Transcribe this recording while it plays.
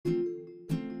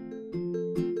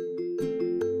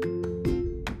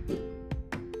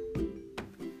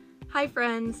Hi,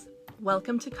 friends.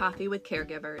 Welcome to Coffee with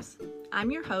Caregivers. I'm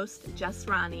your host, Jess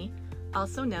Ronnie,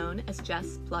 also known as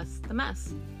Jess plus the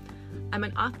Mess. I'm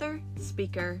an author,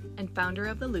 speaker, and founder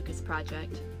of the Lucas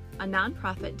Project, a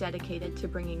nonprofit dedicated to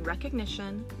bringing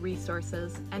recognition,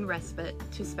 resources, and respite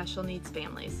to special needs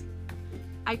families.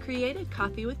 I created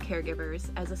Coffee with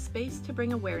Caregivers as a space to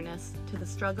bring awareness to the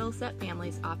struggles that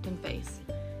families often face,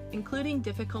 including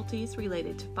difficulties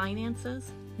related to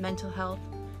finances, mental health,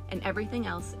 and everything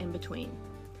else in between.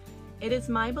 It is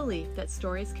my belief that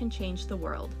stories can change the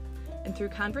world, and through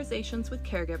conversations with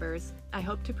caregivers, I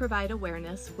hope to provide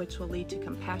awareness which will lead to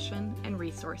compassion and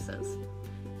resources.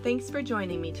 Thanks for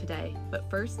joining me today, but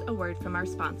first a word from our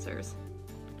sponsors.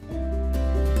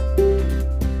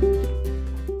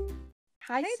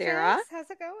 Hi, Hey, Sarah. Jess, how's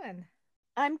it going?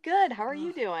 I'm good. How are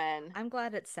you Oh, doing? I'm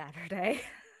glad it's Saturday.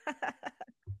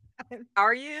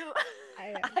 Are you?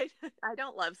 I I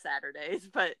don't love Saturdays,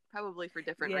 but probably for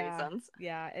different yeah, reasons.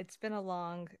 yeah, it's been a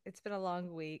long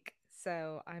week,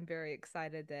 so I'm very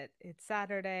excited that it's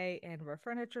Saturday and we're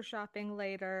furniture shopping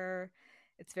later.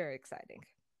 It's very exciting.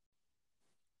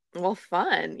 Well,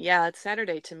 fun. Yeah, it's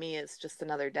Saturday to me is just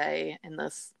another day in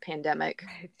this pandemic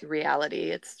Right.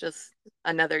 reality. It's just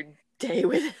another day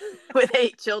with with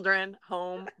 8 children,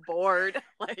 home, bored.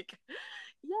 Like,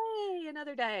 yay,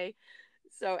 another day.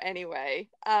 So anyway,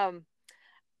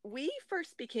 we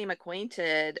first became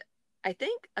acquainted, I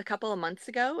think a couple of months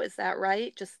ago. Is that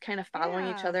right? Just kind of following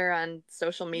each Yeah. other on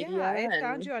social Yeah, media I had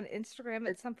found and you on Instagram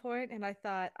at it, some point and I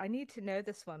thought I need to know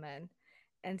this woman.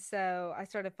 And so I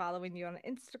started following you on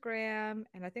Instagram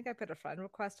and I think I put a friend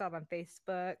request out on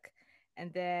Facebook.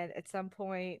 And then at some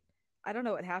point, I don't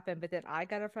know what happened, but then I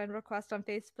got a friend request on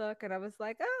Facebook and I was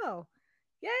like, oh,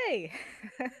 yay.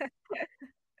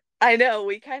 I know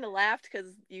we kind of laughed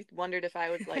because you wondered if I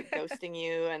was like ghosting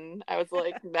you, and I was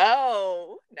like,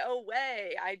 no, no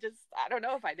way. I don't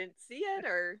know if I didn't see it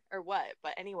or what.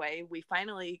 But anyway, we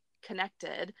finally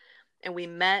connected, and we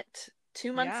met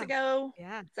 2 months Yeah. ago.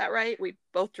 Yeah. Is that right? We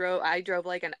both drove. I drove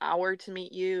like an hour to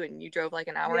meet you, and you drove like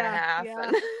an hour and a Yeah. half, Yeah.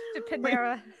 and To we,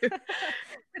 Panera.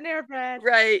 Panera bread.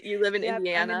 right. You live in Yep, I'm in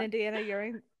Indiana, Indiana, you're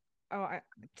in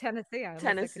Tennessee, I almost said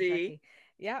Tennessee, Kentucky.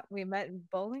 Yeah, we met in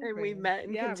Bowling and we Green. met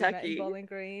in Yeah, we met in Kentucky. Bowling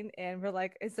Green and we're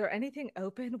like, "Is there anything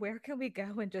open? Where can we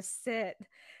go and just sit?"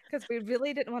 Because we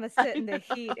really didn't want to sit I in the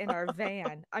heat in our know.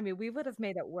 van. I mean, we would have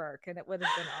made it work and it would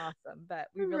have been awesome, but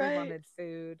we really Right. wanted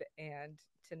food and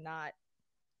to not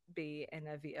be in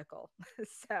a vehicle.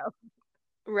 So,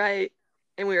 Right.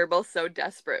 And we were both so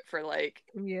desperate for like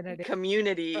community,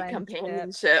 community friendship,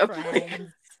 companionship. Like,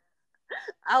 friends.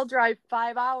 I'll drive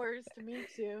 5 hours to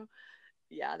meet you.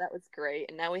 Yeah, that was great.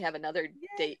 And now we have another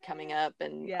date coming Yay! up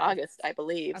in Yes, August, I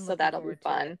believe. I'm So looking that'll be forward to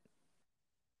it.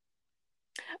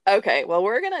 fun. Okay, well,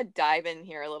 we're going to dive in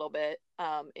here a little bit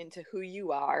into who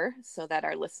you are so that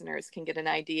our listeners can get an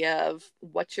idea of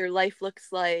what your life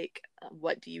looks like.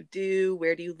 What do you do?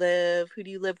 Where do you live? Who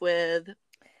do you live with?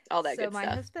 All that So good my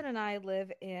stuff. husband and I live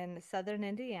in southern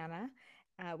Indiana.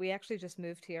 We actually just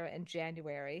moved here in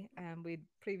January. We'd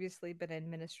previously been in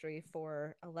ministry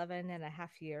for 11 and a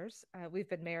half years. We've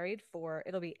been married for,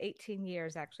 it'll be 18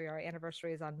 years actually. Our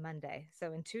anniversary is on Monday.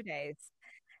 So in 2 days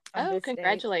from Oh, this date,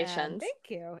 congratulations. thank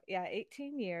you. Yeah,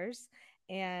 18 years.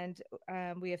 And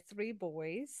we have three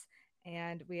boys.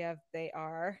 And they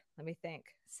are, let me think,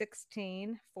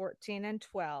 16, 14, and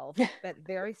 12. But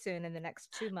very soon, in the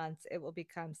next 2 months, it will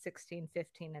become 16,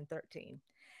 15, and 13.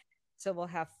 So we'll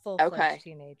have full-fledged Okay,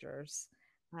 teenagers,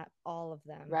 all of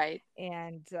them. right.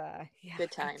 And yeah, Good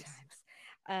good times.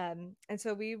 times. And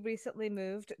so we recently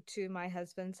moved to my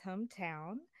husband's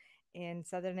hometown in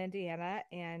southern Indiana,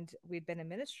 and we'd been in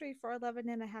ministry for 11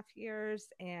 and a half years.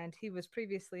 And he was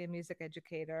previously a music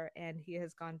educator, and he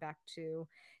has gone back to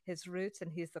his roots, and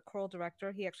he's the choral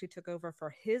director. He actually took over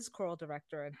for his choral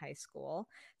director in high school.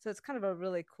 So it's kind of a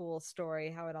really cool story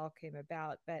how it all came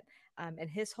about. But and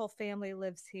his whole family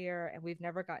lives here, and we've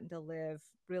never gotten to live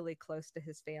really close to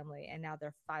his family. And now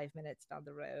they're 5 minutes down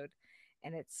the road,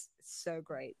 and it's so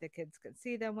great. The kids can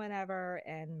see them whenever,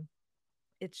 and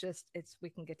it's we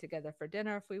can get together for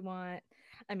dinner if we want.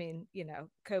 I mean,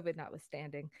 COVID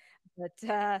notwithstanding,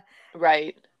 but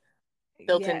Right.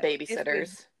 Built-in yeah,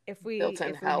 babysitters, built-in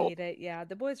if we help. need it, yeah.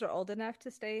 The boys are old enough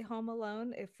to stay home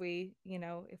alone if we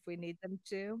need them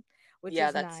to, which Yeah,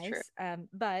 is that's true. nice.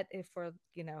 But if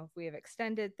if we have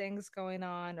extended things going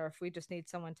on, or if we just need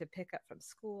someone to pick up from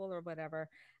school or whatever,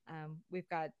 we've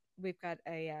got we've got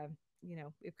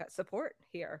support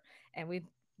here, and we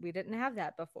didn't have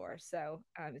that before, so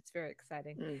it's very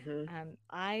exciting. Hmm.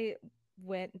 I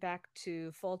went back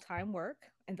to full time work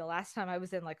And the last time I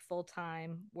was in like full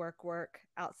time work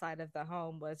outside of the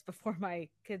home was before my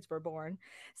kids were born.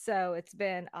 So it's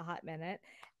been a hot minute.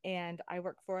 And I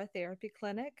work for a therapy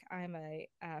clinic. I'm a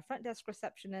front desk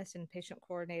receptionist and patient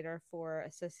coordinator for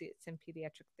associates in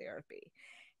pediatric therapy.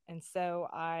 And so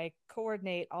I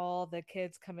coordinate all the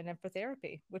kids coming in for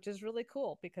therapy, which is really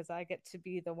cool because I get to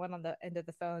be the one on the end of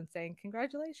the phone saying,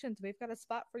 "Congratulations, we've got a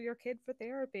spot for your kid for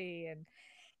therapy," and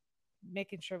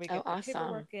making sure we Oh, get the awesome.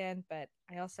 paperwork in. But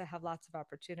I also have lots of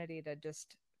opportunity to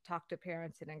just talk to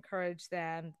parents and encourage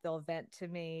them. They'll vent to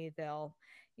me. They'll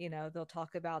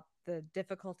talk about the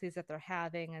difficulties that they're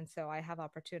having. And so I have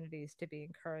opportunities to be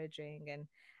encouraging. And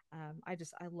I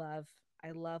love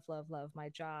my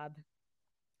job.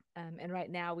 And right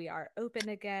now we are open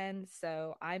again.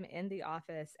 So I'm in the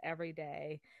office every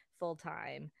day, full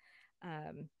time.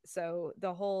 So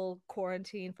the whole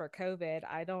quarantine for COVID,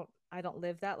 I don't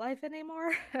live that life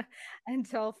anymore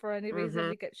until for any reason Mm-hmm.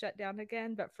 we get shut down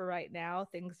again. But for right now,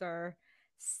 things are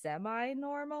semi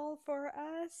normal for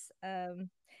us. And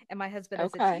my husband,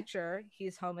 as a Okay. teacher,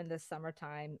 he's home in the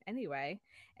summertime anyway,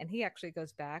 and he actually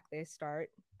goes back. They start.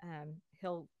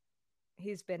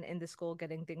 He's been in the school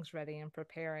getting things ready and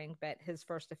preparing, but his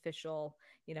first official,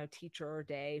 teacher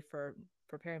day for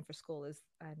preparing for school is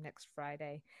next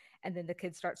Friday, and then the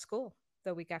kids start school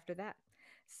the week after that.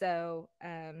 So,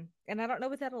 and I don't know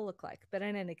what that'll look like, but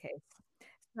in any case,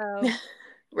 so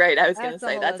Right. I was going to that's a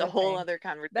say whole that's a other whole thing. other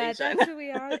But conversation. that's who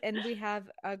we are, and we have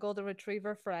a golden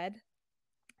retriever, Fred,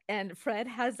 and Fred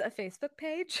has a Facebook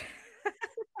page.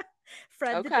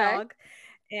 Fred the Okay. dog,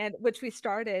 and which we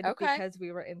started Okay. because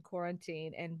we were in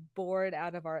quarantine and bored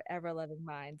out of our ever loving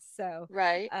minds. So,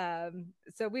 Right.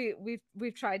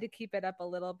 we've tried to keep it up a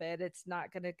little bit. It's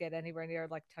not going to get anywhere near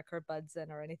like Tucker Budson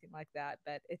or anything like that,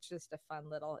 but it's just a fun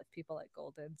little. If people like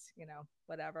Goldens,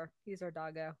 whatever. He's our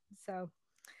doggo. So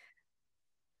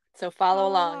So follow follow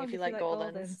along along if you if you like like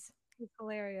Goldens. Goldens. He's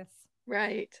hilarious.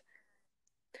 Right.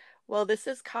 Well, this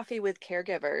is Coffee with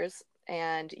Caregivers,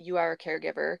 and you are a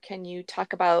caregiver. Can you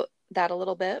talk about that a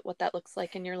little bit, what that looks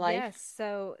like in your Yes. life?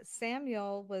 So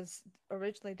Samuel was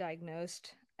originally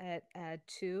diagnosed at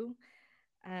 2.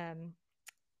 Um,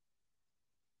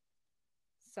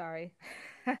 Sorry.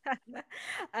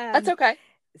 That's um, okay.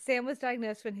 Sam was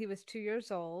diagnosed when he was 2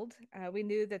 years old. We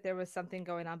knew that there was something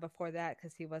going on before that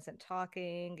because he wasn't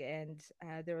talking, and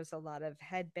there was a lot of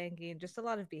head banging, just a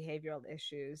lot of behavioral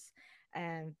issues,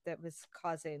 and that was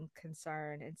causing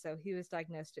concern. And so he was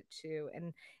diagnosed at 2.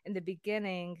 And in the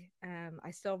beginning,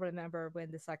 I still remember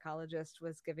when the psychologist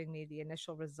was giving me the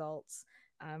initial results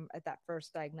at that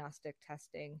first diagnostic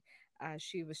testing.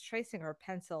 She was tracing her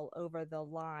pencil over the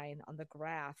line on the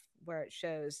graph where it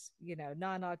shows,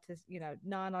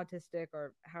 non-autistic,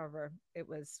 or however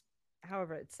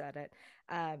it said it,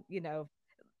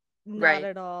 not Right.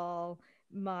 at all,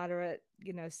 moderate,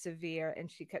 severe. And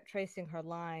she kept tracing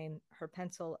her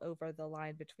pencil over the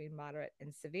line between moderate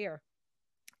and severe.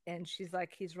 And she's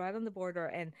like, he's right on the border.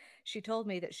 And she told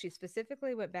me that she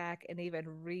specifically went back and even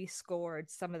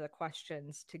rescored some of the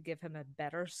questions to give him a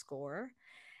better score.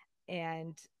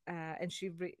 And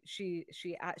she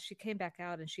came back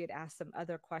out and she had asked some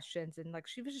other questions, and like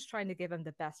she was just trying to give him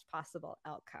the best possible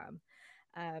outcome,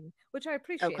 which I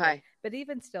appreciated. Okay. But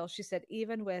even still, she said,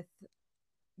 even with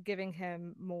giving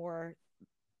him more,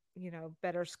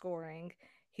 better scoring,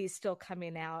 he's still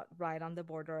coming out right on the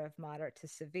border of moderate to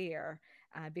severe,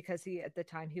 because he at the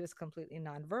time he was completely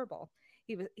nonverbal.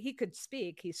 He could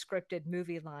speak, he scripted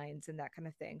movie lines and that kind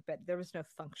of thing, but there was no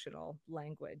functional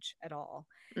language at all.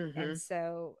 And Mm-hmm.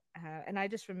 so, and I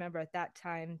just remember at that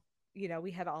time,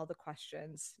 we had all the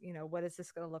questions. What is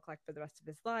this going to look like for the rest of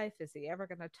his life? Is he ever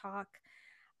going to talk?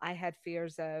 I had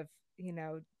fears of, you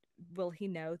know, will he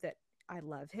know that I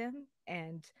love him?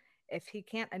 And if he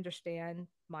can't understand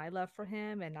my love for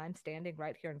him, and I'm standing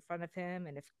right here in front of him,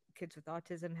 and if kids with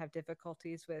autism have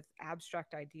difficulties with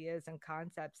abstract ideas and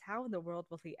concepts, how in the world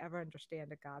will he ever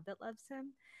understand a God that loves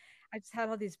him? I just had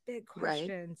all these big Right.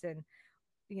 questions. And,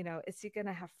 is he going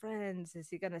to have friends? Is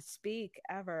he going to speak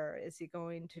ever? Is he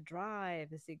going to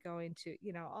drive? Is he going to,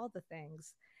 all the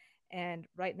things? And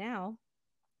right now,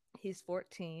 he's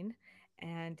 14,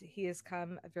 and he has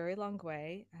come a very long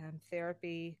way.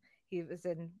 Therapy, he was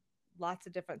in lots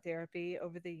of different therapy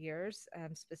over the years,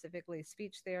 specifically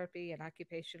speech therapy and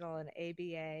occupational and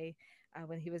ABA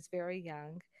when he was very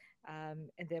young.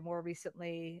 And then more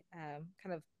recently,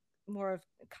 kind of more of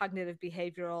cognitive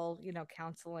behavioral,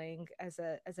 counseling as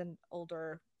an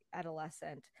older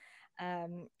adolescent.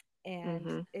 Um, and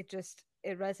Mm-hmm. it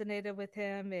resonated with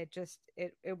him. It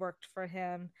worked for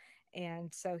him,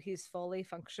 and so he's fully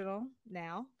functional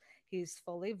now. He's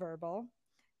fully verbal.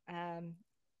 Um,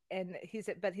 and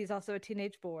he's also a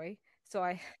teenage boy. So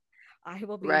I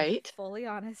will be Right. fully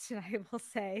honest, and I will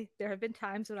say there have been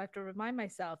times when I have to remind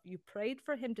myself, you prayed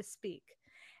for him to speak,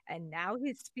 and now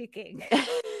he's speaking.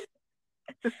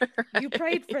 You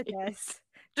prayed for Right. this.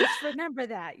 Just remember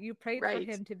that you prayed for Right.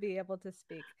 him to be able to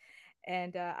speak.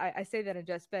 And I say that in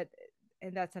jest, but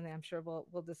and that's something I'm sure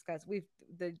we'll discuss.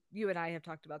 You and I have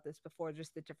talked about this before,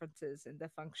 just the differences in the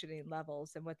functioning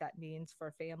levels and what that means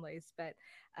for families. But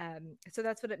so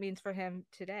that's what it means for him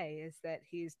today is that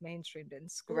he's mainstreamed in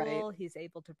Right. school. He's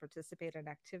able to participate in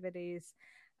activities.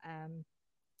 Um,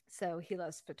 so he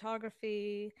loves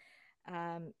photography.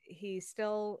 He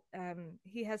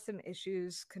has some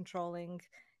issues controlling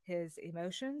his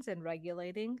emotions and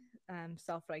regulating,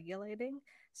 self-regulating.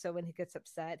 So when he gets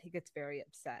upset, he gets very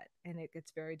upset, and it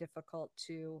gets very difficult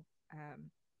to.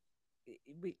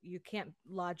 You can't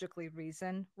logically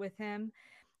reason with him,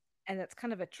 and that's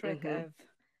kind of a trick Hmm. of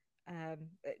um,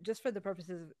 just for the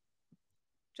purposes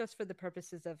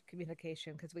of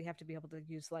communication, because we have to be able to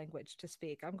use language to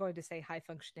speak. I'm going to say high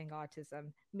functioning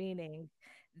autism, meaning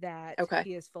that Okay.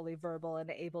 he is fully verbal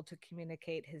and able to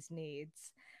communicate his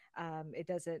needs. It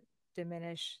doesn't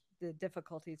diminish the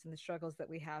difficulties and the struggles that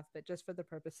we have, but just for the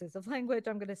purposes of language,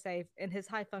 I'm going to say in his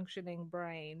high functioning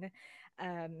brain,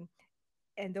 um,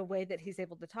 and the way that he's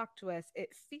able to talk to us,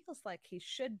 it feels like he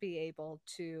should be able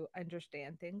to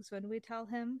understand things when we tell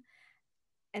him,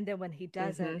 and then when he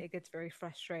doesn't, Hmm. it gets very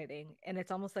frustrating, and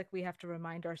it's almost like we have to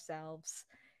remind ourselves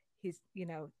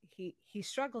he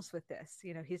struggles with this.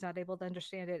 He's not able to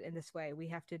understand it in this way. We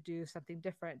have to do something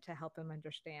different to help him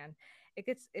understand.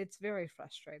 It's very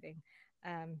frustrating.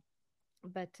 um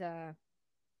but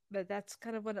that's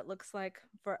kind of what it looks like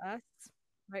for us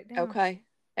right now. Okay.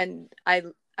 And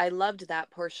I loved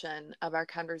that portion of our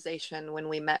conversation when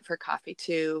we met for coffee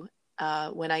too.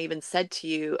 When I even said to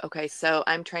you, okay, so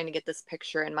I'm trying to get this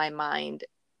picture in my mind.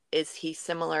 Is he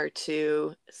similar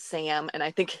to Sam? And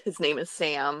I think his name is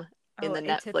Sam in Oh, the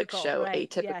Netflix atypical, show right?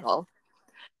 Yes. Atypical.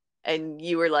 And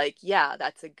you were like, yeah,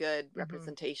 that's a good Hmm.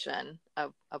 representation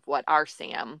of what our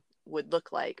Sam would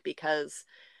look like because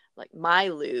like my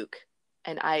Luke,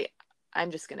 and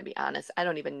I'm just going to be honest, I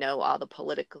don't even know all the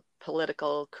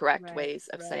political correct Right, ways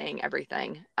of right. saying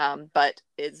everything, but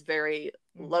is very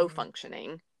low Hmm.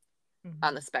 functioning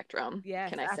on the Hmm. spectrum. Yes,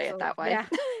 Can I say it absolutely. that way? Yeah.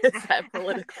 Is I, that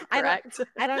politically I don't correct?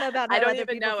 I don't know about I how don't other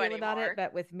even people know feel about it, anymore.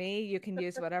 but with me, you can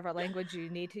use whatever language you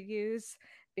need to use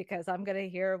because I'm going to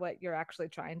hear what you're actually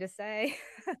trying to say.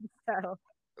 So,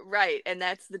 Right. And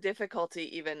that's the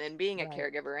difficulty even in being a right.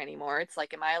 caregiver anymore. It's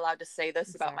like, am I allowed to say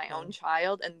this about my own Exactly.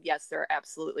 child? And yes, there are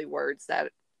absolutely words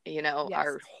that, Yes.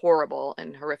 are horrible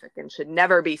and horrific and should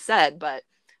never be said. But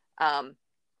um,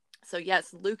 so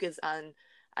yes, Luke is on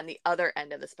the other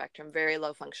end of the spectrum, very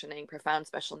low functioning, profound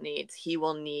special needs. He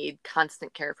will need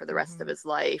constant care for the rest of Hmm. his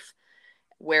life,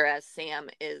 whereas Sam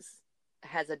is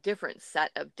has a different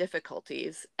set of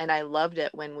difficulties. And I loved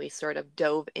it when we sort of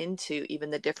dove into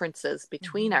even the differences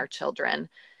between Hmm. our children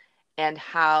and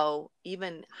how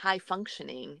even high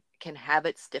functioning can have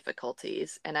its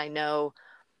difficulties. And I know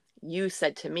you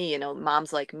said to me,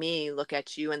 moms like me look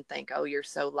at you and think, oh, you're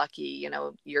so lucky,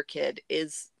 your kid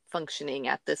is functioning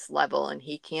at this level and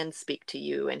he can speak to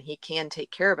you and he can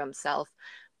take care of himself.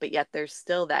 But yet there's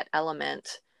still that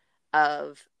element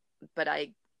of, but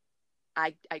I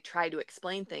try to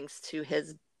explain things to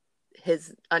his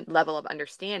level of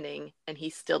understanding and he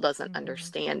still doesn't Hmm.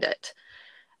 understand it.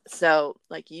 So,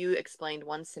 like you explained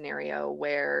one scenario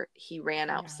where he ran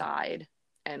Yeah. outside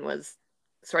and was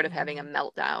sort of having a Hmm.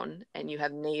 meltdown, and you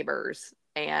have neighbors,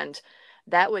 and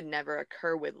that would never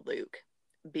occur with Luke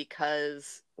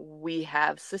because we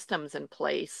have systems in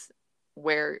place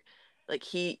where, like,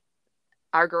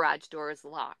 our garage door is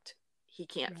locked. He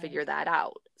can't Right. figure that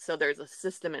out. So, there's a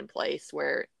system in place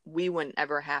where we wouldn't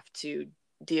ever have to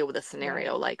deal with a Right.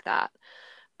 scenario like that,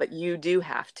 but you do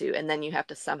have to, and then you have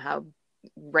to somehow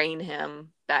rein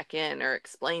him back in or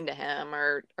explain to him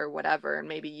or whatever, and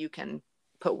maybe you can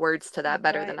put words to that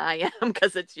better than Right. I am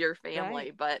because it's your family.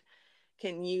 Right. But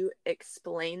can you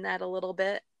explain that a little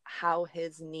bit, how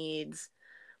his needs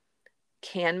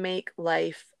can make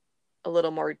life a little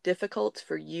more difficult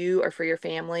for you or for your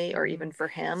family or Hmm. even for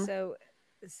him? So,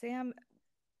 Sam,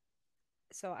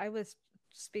 so I was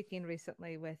speaking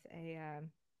recently with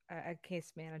a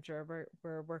case manager.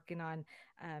 We're working on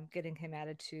getting him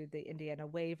added to the Indiana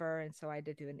waiver, and so I had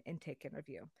to do an intake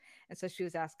interview. And so she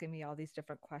was asking me all these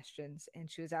different questions,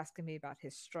 and she was asking me about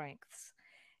his strengths.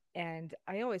 And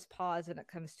I always pause when it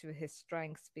comes to his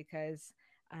strengths because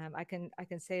I can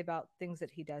say about things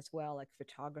that he does well, like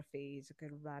photography. He's a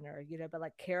good runner, but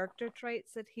like character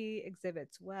traits that he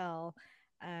exhibits well.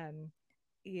 Um,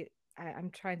 you, I'm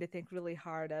trying to think really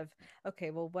hard of,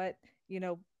 okay, well, what, you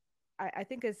know, I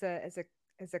think as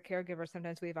a caregiver,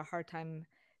 sometimes we have a hard time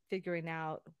figuring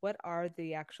out what are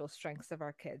the actual strengths of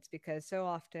our kids, because so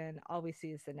often all we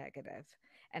see is the negative,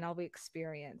 and all we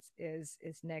experience is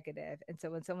negative. And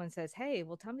so when someone says, hey,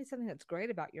 well, tell me something that's great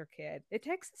about your kid, it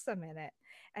takes us a minute,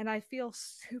 and I feel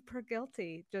super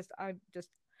guilty. I'm just,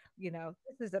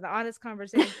 this is an honest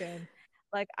conversation.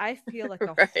 Like, I feel like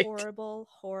a Right. horrible,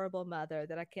 horrible mother,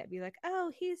 that I can't be like,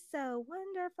 oh, he's so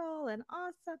wonderful and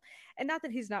awesome. And not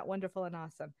that he's not wonderful and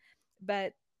awesome,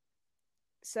 but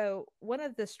so one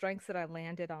of the strengths that I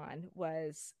landed on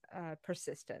was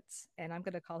persistence, and I'm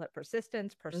going to call it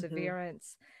persistence, Hmm.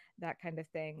 perseverance, that kind of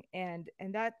thing. And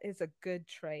that is a good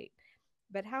trait.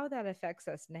 But how that affects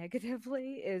us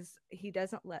negatively is he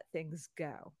doesn't let things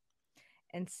go.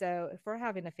 And so, if we're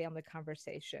having a family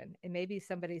conversation and maybe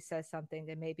somebody says something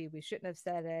and maybe we shouldn't have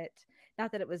said it,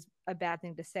 not that it was a bad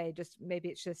thing to say, just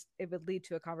maybe it would lead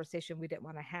to a conversation we didn't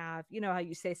want to have. You know how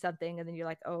you say something and then you're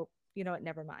like, oh, you know what,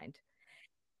 never mind.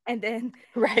 And then,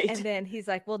 and Right. then he's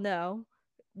like, well, no,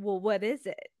 well, what is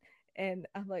it? And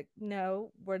I'm like,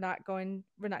 no, we're not going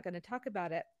to talk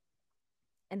about it.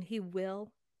 And he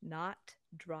will not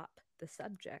drop the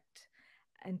subject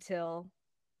until,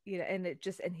 and it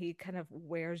just, and he kind of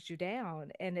wears you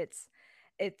down. And it's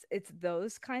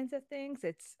those kinds of things.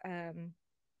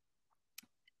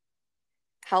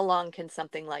 How long can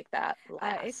something like that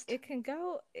last? It can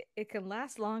it can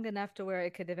last long enough to where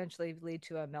it could eventually lead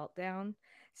to a meltdown.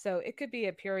 So it could be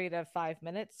a period of 5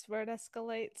 minutes where it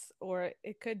escalates, or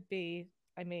it could be,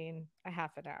 I mean, a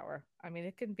half an hour. I mean,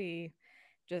 it can be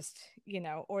just,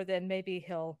 or then maybe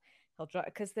he'll draw,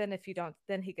 because then if you don't,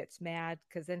 then he gets mad,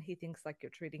 because then he thinks like you're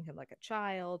treating him like a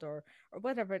child, or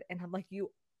whatever. And I'm like,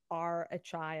 you are a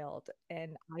child,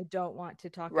 and I don't want to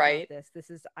talk about Right. this.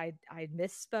 I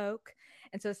misspoke.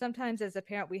 And so sometimes as a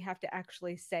parent, we have to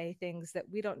actually say things that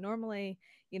we don't normally,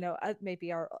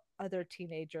 maybe our other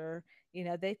teenager,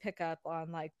 they pick up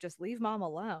on, like, just leave mom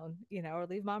alone, or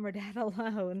leave mom or dad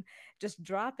alone, just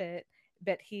drop it.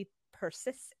 But he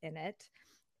persists in it.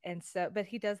 And so, but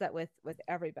he does that with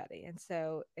everybody. And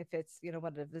so if it's,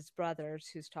 one of his brothers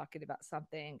who's talking about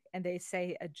something and they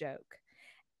say a joke,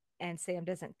 and Sam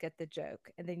doesn't get the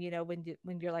joke. And then,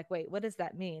 when you're like, wait, what does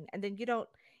that mean? And then you don't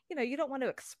want to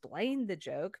explain the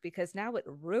joke, because now it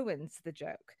ruins the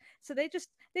joke. So they just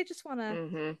want to,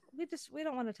 Hmm. we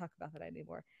don't want to talk about that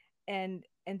anymore. And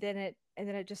then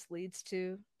it just leads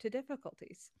to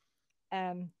difficulties.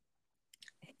 Um,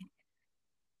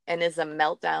 And is a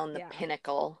meltdown the yeah.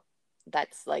 pinnacle?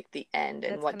 That's like the end.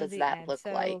 And That's what kind of does the that end. look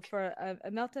So like? for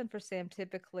a meltdown for Sam,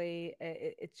 typically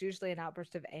it's usually an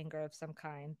outburst of anger of some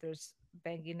kind. There's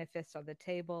banging a fist on the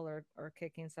table, or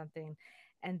kicking something,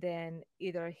 and then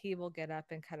either he will get up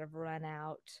and kind of run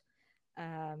out.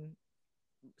 Um,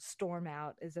 Storm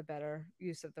out is a better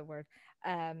use of the word.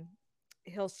 Um,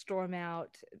 he'll storm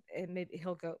out, and maybe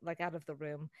he'll go like out of the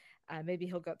room. Maybe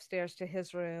he'll go upstairs to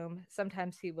his room.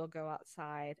 Sometimes he will go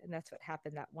outside, and that's what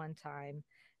happened that one time.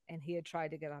 And he had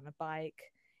tried to get on a bike,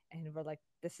 and we're like,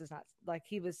 this is not, like,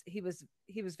 he was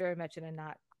very much in a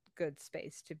not good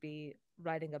space to be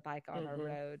riding a bike on our Hmm.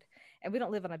 road. And we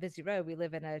don't live on a busy road. We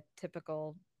live in a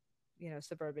typical,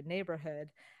 suburban neighborhood.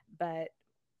 But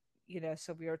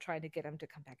so we were trying to get him to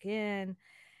come back in.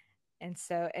 And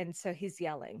so he's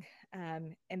yelling.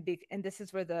 And this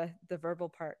is where the verbal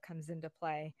part comes into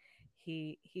play.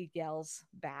 He yells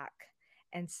back.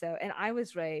 And I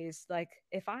was raised like,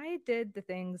 if I did the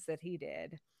things that he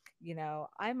did,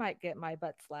 I might get my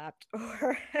butt slapped,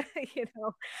 or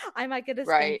I might get a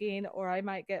Right. spanking, or I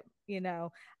might get,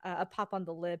 a pop on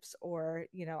the lips, or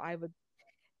I would,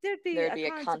 there'd be There'd a be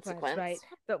a consequence, right? consequence.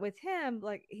 But with him,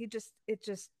 like, it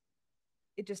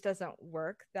just doesn't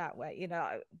work that way.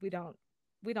 We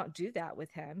don't do that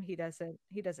with him. He doesn't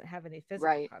have any physical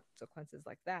Right. consequences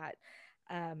like that.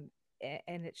 And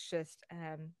it's just,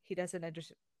 he doesn't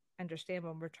understand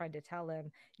when we're trying to tell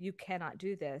him, you cannot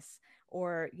do this.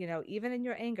 Or, even in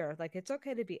your anger, like, it's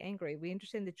okay to be angry, we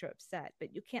understand that you're upset,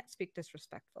 but you can't speak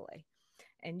disrespectfully,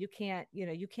 and you can't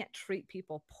treat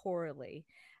people poorly.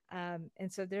 And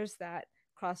so there's that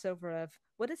crossover of,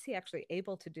 what is he actually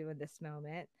able to do in this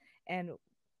moment, and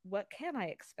what can I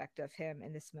expect of him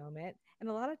in this moment? And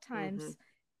a lot of Hmm. times,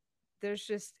 there's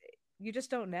just, you just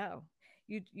don't know.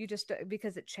 You just,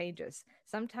 because it changes.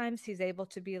 Sometimes he's able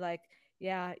to be like,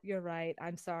 yeah, you're right,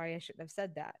 I'm sorry, I shouldn't have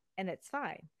said that, and it's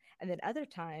fine. And then other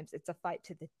times it's a fight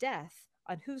to the death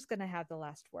on who's going to have the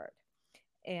last word.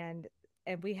 and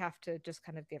and we have to just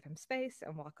kind of give him space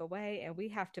and walk away, and we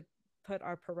have to put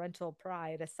our parental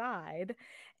pride aside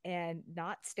and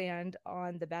not stand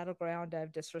on the battleground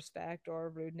of disrespect or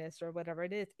rudeness or whatever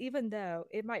it is, even though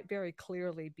it might very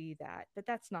clearly be that, but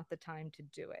that's not the time to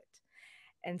do it.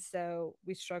 And so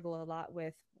we struggle a lot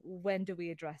with, when do we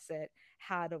address it?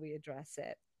 How do we address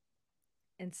it?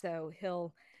 And so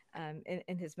he'll,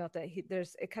 in his meltdown,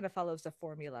 there's, it kind of follows a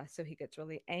formula. So he gets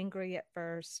really angry at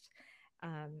first,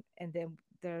 and then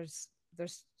there's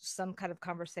some kind of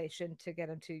conversation to get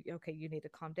him to, okay, you need to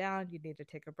calm down, you need to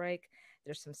take a break.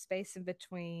 There's some space in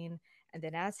between, and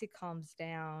then as he calms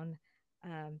down,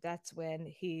 that's when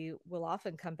he will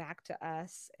often come back to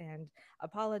us and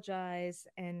apologize,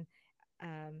 and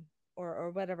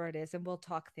or whatever it is, and we'll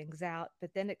talk things out.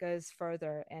 But then it goes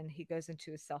further, and he goes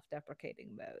into a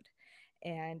self-deprecating mode.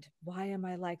 And why am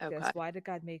I like this? Okay. Why did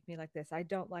God make me like this? I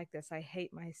don't like this. I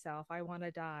hate myself. I want to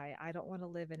die. I don't want to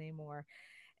live anymore.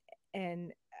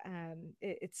 And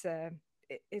it's a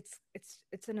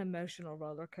it's an emotional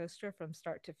roller coaster from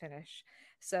start to finish.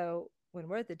 So when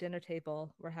we're at the dinner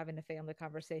table, we're having a family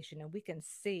conversation, and we can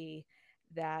see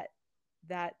that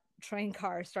that train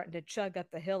car is starting to chug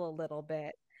up the hill a little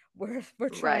bit. We're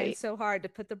trying Right. so hard to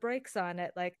put the brakes on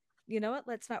it, like, you know what,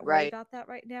 let's not worry Right. about that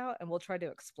right now, and we'll try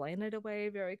to explain it away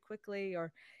very quickly,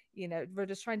 or we're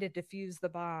just trying to diffuse the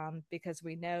bomb, because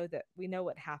we know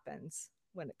what happens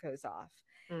when it goes off.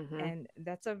 Mhm. And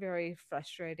that's a very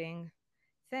frustrating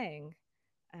thing,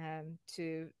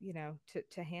 to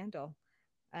handle.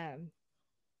 um,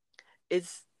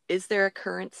 Is there a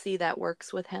currency that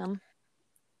works with him?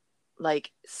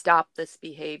 Like stop this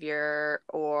behavior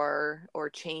or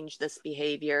change this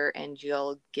behavior and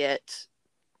you'll get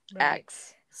right.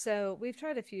 X. So we've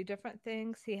tried a few different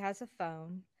things. He has a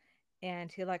phone,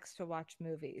 and he likes to watch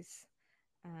movies.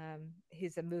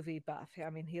 He's a movie buff. I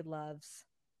mean, he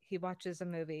watches a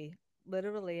movie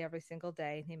literally every single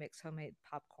day, and he makes homemade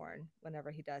popcorn whenever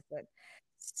he does it.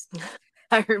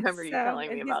 I remember you So, telling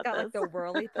me and he's about got like this. the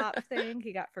whirly pop thing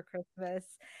he got for Christmas.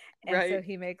 And so Right.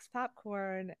 he makes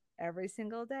popcorn every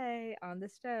single day on the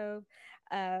stove.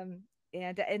 Um,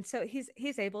 and so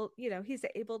he's able, he's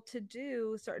able to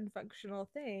do certain functional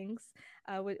things,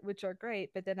 which are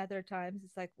great. But then other times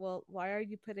it's like, well, why are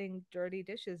you putting dirty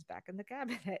dishes back in the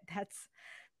cabinet?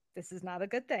 This is not a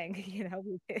good thing.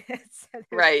 So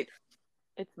there's Right.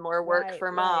 It's more work right,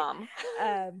 for right. mom.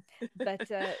 Um, but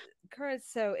current,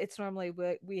 so it's normally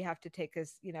we have to take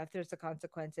his, if there's a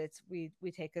consequence, it's we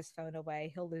take his phone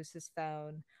away. He'll lose his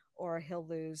phone, or he'll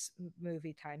lose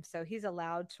movie time. So he's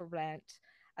allowed to rent.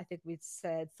 I think we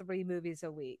said 3 movies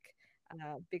a week,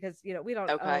 because we don't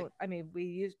Okay. own. I mean,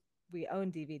 we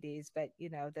own DVDs, but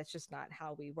that's just not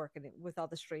how we work in it with all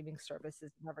the streaming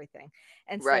services and everything.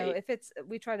 And so Right. if it's,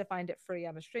 we try to find it free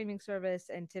on a streaming service,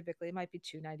 and typically it might be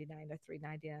 2.99 or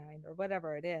 3.99 or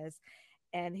whatever it is.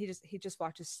 And he just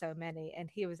watches so many, and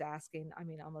he was asking, I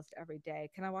mean, almost every day,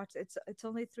 can I watch, it's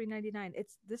only 3.99,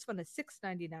 it's this one is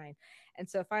 6.99. And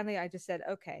so finally I just said,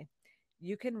 okay,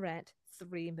 you can rent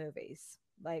 3 movies,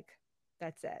 like,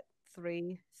 that's it,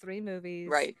 three movies.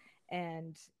 Right.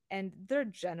 And they're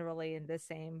generally in the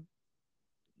same,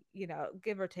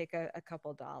 give or take a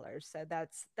couple dollars. So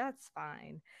that's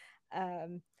fine.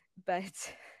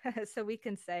 But so we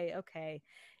can say, okay,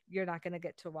 you're not going to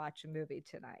get to watch a movie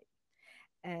tonight.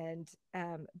 And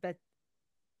but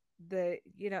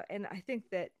and I think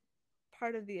that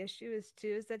part of the issue is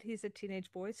too, is that he's a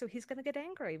teenage boy, so he's going to get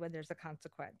angry when there's a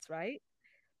consequence, right?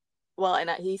 Well, and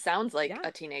he sounds like Yeah,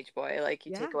 a teenage boy. Like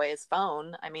you yeah, take away his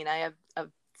phone. I mean, I have a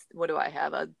what do I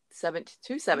have? A 17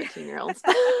 yeah. year olds.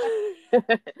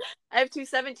 I have two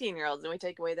 17-year-olds and we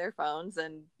take away their phones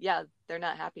and yeah, they're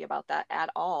not happy about that at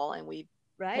all and we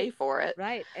pay Right, for it.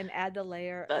 right. And add the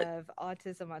layer But of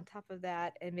autism on top of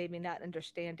that, and maybe not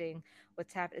understanding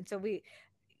what's happening. So we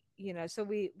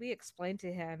explained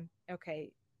to him,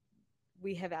 okay,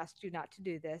 we have asked you not to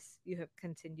do this. You have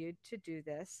continued to do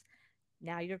this.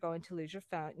 Now you're going to lose your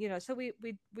phone. So we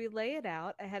lay it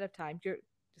out ahead of time. You're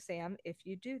Sam, if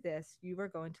you do this, you are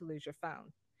going to lose your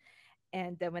phone.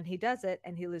 And then when he does it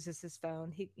and he loses his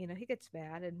phone, he gets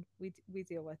mad, and we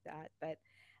deal with that. But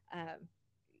um,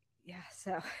 yeah,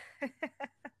 so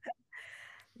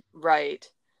right.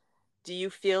 Do you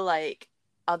feel like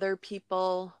other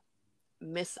people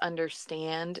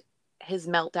misunderstand his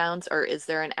meltdowns, or is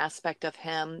there an aspect of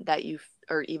him that you,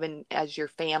 or even as your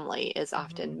family, is Mhm.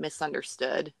 often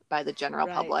misunderstood by the general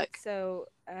Right. public? So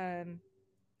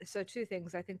 2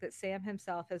 things. I think that Sam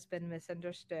himself has been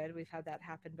misunderstood. We've had that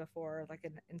happen before, like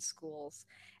in schools,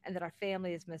 and that our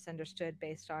family is misunderstood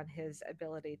based on his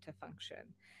ability to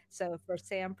function. So for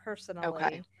Sam Okay.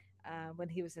 personally, when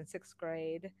he was in 6th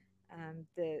grade,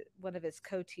 The one of his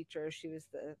co-teachers, she was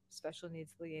the special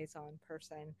needs liaison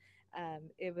person.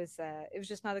 It was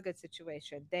just not a good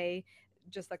situation. They,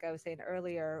 just like I was saying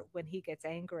earlier, when he gets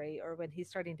angry or when he's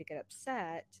starting to get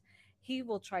upset, he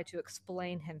will try to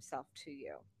explain himself to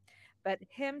you, but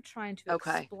him trying to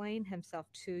Okay. explain himself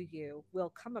to you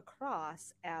will come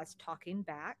across as talking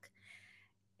back,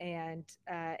 and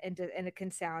it can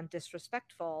sound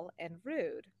disrespectful and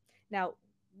rude. Now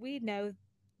we know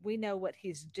we know what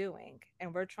he's doing,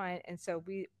 and we're trying, and so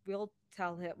we'll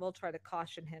tell him, we'll try to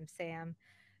caution him, Sam,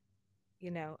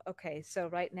 okay, so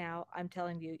right now I'm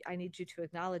telling you, I need you to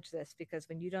acknowledge this, because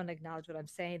when you don't acknowledge what I'm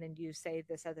saying and you say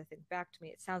this other thing back to me,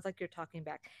 it sounds like you're talking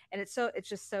back. And it's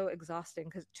just so exhausting,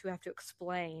 because to have to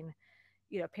explain,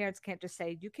 parents can't just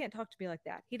say, you can't talk to me like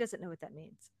that. He doesn't know what that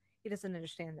means. He doesn't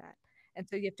understand that. And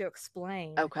so you have to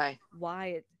explain Okay.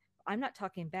 why I'm not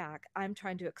talking back. I'm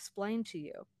trying to explain to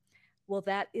you. Well,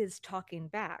 that is talking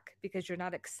back, because you're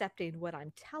not accepting what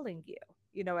I'm telling you.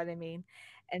 You know what I mean?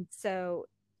 And so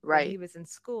when he Right. was in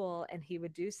school and he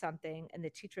would do something, and the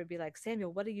teacher would be like,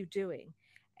 Samuel, what are you doing?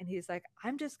 And he's like,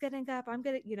 I'm just getting up. I'm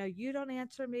gonna, you don't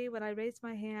answer me when I raise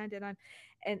my hand.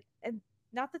 And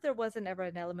not that there wasn't ever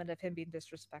an element of him being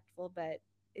disrespectful, but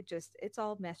it's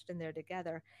all meshed in there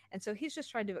together. And so he's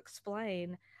just trying to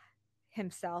explain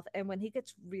himself, and when he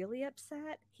gets really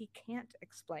upset, he can't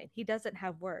explain, he doesn't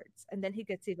have words, and then he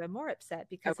gets even more upset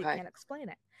because he Okay. can't explain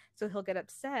it. So he'll get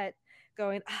upset,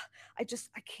 going, I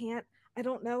can't, I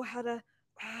don't know how to,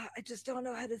 I just don't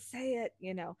know how to say it,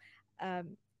 and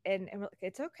we're like,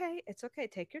 it's okay,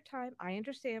 take your time, I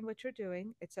understand what you're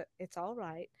doing, it's all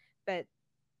right. But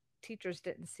teachers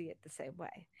didn't see it the same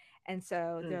way. And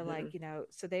so they're like, Hmm.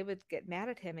 so they would get mad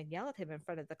at him and yell at him in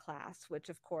front of the class, which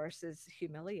of course is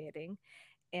humiliating.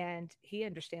 And he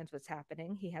understands what's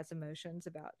happening. He has emotions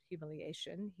about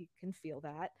humiliation. He can feel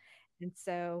that. And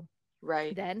so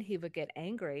Right. then he would get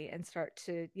angry and start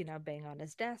to, bang on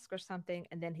his desk or something.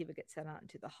 And then he would get sent out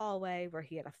into the hallway, where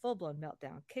he had a full blown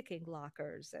meltdown, kicking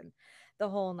lockers and the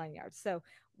whole 9 yards. So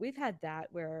we've had that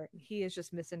where he is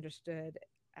just misunderstood,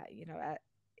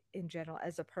 in general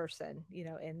as a person,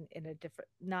 in a different,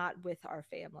 not with our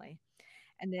family.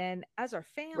 And then as our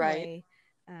Right. family,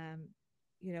 um,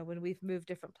 when we've moved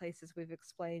different places, we've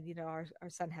explained, our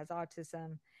son has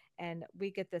autism, and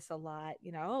we get this a lot,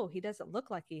 oh, he doesn't look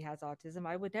like he has autism.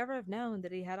 I would never have known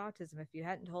that he had autism if you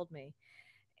hadn't told me.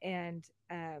 And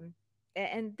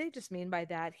and they just mean by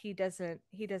that, he doesn't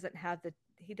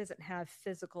have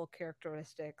physical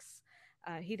characteristics.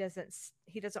 He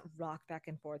doesn't rock back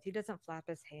and forth. He doesn't flap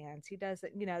his hands. He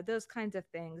doesn't, those kinds of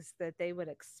things that they would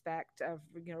expect of,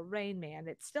 Rain Man.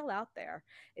 It's still out there.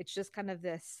 It's just kind of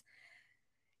this,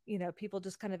 people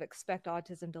just kind of expect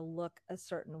autism to look a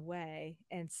certain way.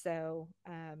 And so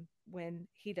when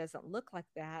he doesn't look like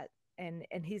that, and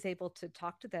he's able to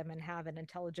talk to them and have an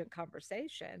intelligent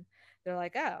conversation, they're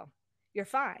like, oh, you're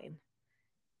fine.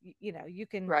 You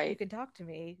Right. can talk to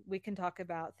me. We can talk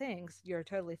about things. You're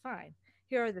totally fine.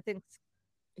 Here are the things.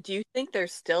 Do you think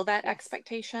there's still that Yes.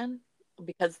 expectation?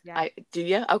 Because Yeah. I do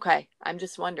you? Okay. I'm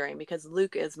just wondering because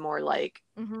Luke is more like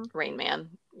Mm-hmm. Rain Man,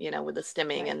 with the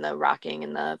stimming Right. and the rocking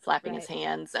and the flapping his Right.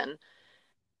 hands, and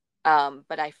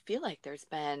but I feel like there's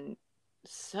been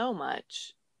so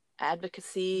much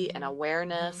advocacy and Mm-hmm. Mm-hmm.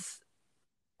 awareness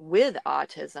with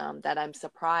autism that I'm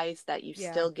surprised that you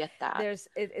Yeah. still get that.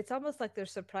 It's almost like they're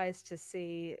surprised to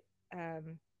see,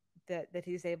 um, that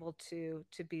he's able to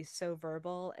be so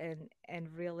verbal and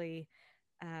really,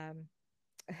 um,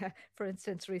 for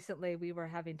instance, recently we were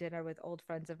having dinner with old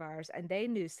friends of ours, and they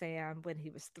knew Sam when he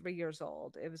was 3 years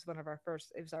old. It was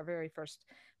our very first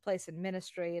place in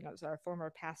ministry, and it was our former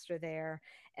pastor there.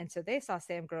 And so they saw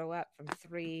Sam grow up from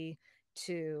three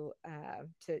to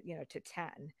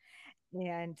 10.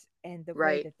 And the way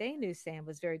Right. that they knew Sam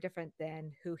was very different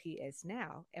than who he is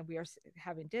now. And we are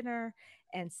having dinner,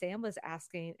 and Sam was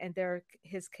asking, and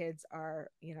his kids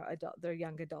are, they're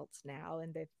young adults now,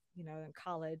 and they've, in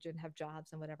college and have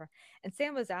jobs and whatever. And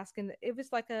Sam was asking, it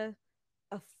was like a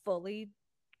fully,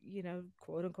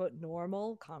 quote unquote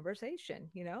normal conversation.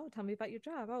 Tell me about your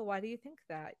job. Oh, why do you think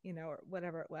that? Or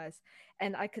whatever it was.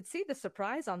 And I could see the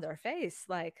surprise on their face,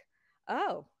 like,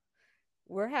 oh,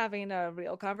 we're having a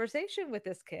real conversation with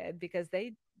this kid, because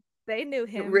they knew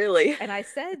him. Really? And I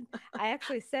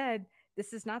actually said,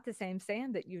 this is not the same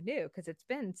Sam that you knew, because it's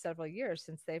been several years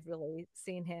since they've really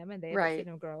seen him, and they haven't seen Right.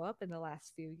 him grow up in the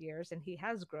last few years, and he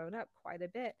has grown up quite a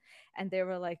bit. And they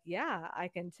were like, yeah, I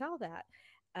can tell that.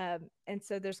 And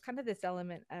so there's kind of this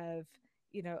element of,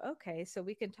 okay, so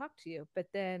we can talk to you, but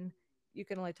then you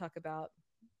can only talk about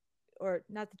or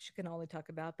not that you can only talk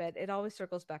about, but it always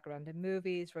circles back around to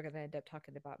movies. We're going to end up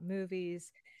talking about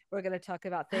movies. We're going to talk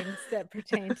about things that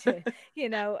pertain to,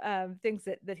 things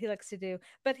that he likes to do.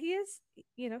 But he is,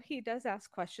 he does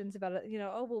ask questions about it,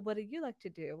 oh, well, what do you like to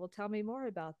do? Well, tell me more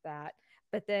about that.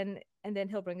 But then, and then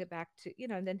he'll bring it back to,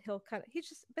 and then he'll kind of,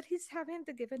 but he's having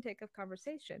the give and take of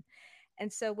conversation.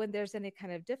 And so when there's any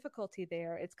kind of difficulty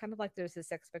there, it's kind of like there's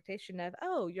this expectation of,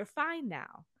 oh, you're fine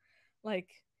now. Like,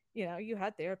 you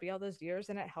had therapy all those years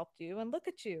and it helped you. And look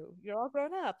at you. You're all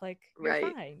grown up. Like, you're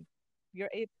Right. fine. You're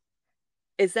able.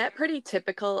 Is that pretty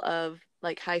typical of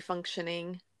like high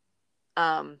functioning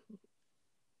um,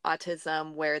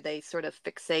 autism where they sort of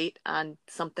fixate on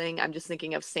something? I'm just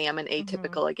thinking of Sam and Hmm.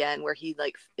 Atypical again, where he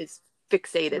like is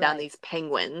fixated on Right. these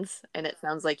penguins, and it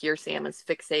sounds like your Sam Yes. is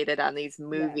fixated on these Yes.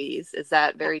 movies. Is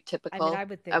that I, very I mean, typical? I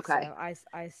would think Okay. so. I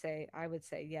would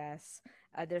say yes.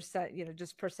 There's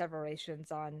just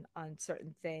perseverations on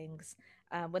certain things.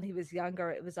 When he was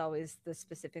younger, it was always the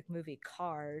specific movie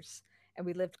Cars, and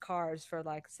we lived Cars for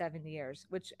like 7 years.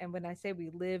 And when I say we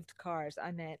lived Cars,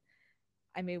 I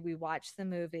mean, we watched the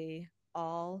movie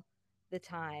all the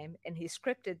time, and he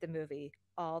scripted the movie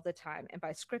all the time. And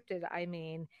by scripted, I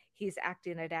mean he's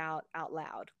acting it out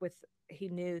loud. He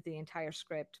knew the entire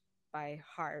script by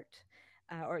heart,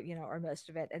 or most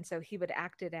of it. And so he would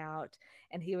act it out,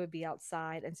 and he would be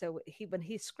outside. And so when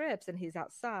he scripts and he's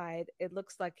outside, it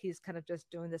looks like he's kind of just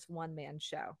doing this one man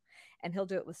show, and he'll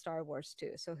do it with Star Wars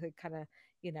too. So he'll kind of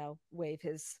wave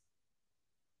his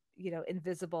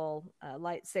invisible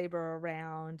lightsaber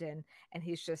around, and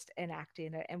he's just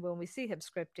enacting it. And when we see him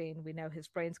scripting, we know his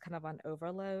brain's kind of on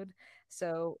overload.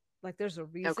 So like there's a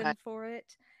Okay. reason for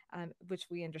it, which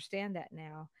we understand that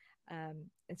now. And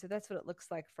so that's what it looks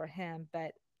like for him.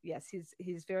 But yes,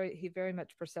 he very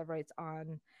much perseverates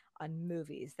on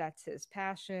movies. That's his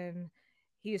passion.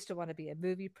 He used to want to be a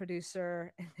movie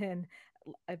producer, and then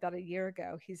about a year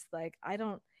ago, he's like, I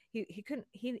don't he couldn't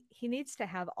he needs to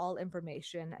have all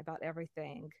information about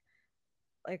everything,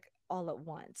 like all at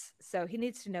once. So he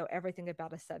needs to know everything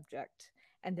about a subject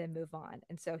and then move on.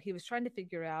 And so he was trying to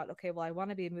figure out, okay, well, I want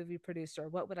to be a movie producer.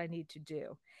 What would I need to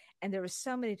do? And there were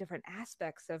so many different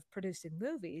aspects of producing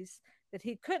movies that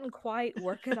he couldn't quite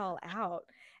work it all out.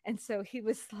 And so he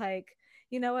was like,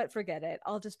 you know what, forget it.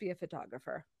 I'll just be a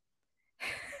photographer.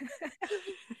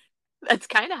 That's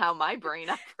kind of how my brain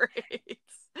operates.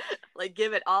 Like,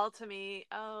 give it all to me.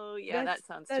 Oh, yeah, that's that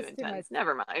sounds too that's too much. intense.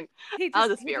 Never mind. he I'll just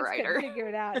just he be a just couldn't writer. figure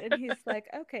it out, and he's like,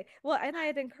 okay, well, and I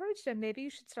had encouraged him, maybe you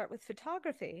should start with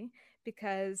photography,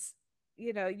 because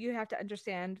you have to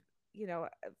understand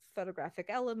photographic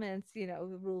elements, the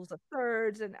rules of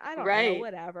thirds, and I don't know, Right.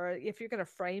 whatever. If you're going to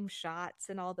frame shots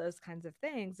and all those kinds of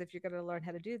things, if you're going to learn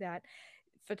how to do that,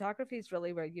 photography is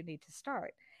really where you need to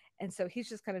start. And so he's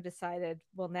just kind of decided,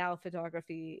 well, now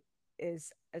photography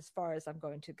is as far as I'm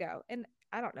going to go. And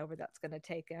I don't know where that's going to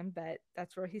take him, but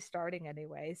that's where he's starting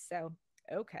anyway. So,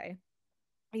 okay.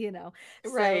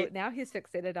 So Right. now he's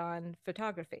fixated on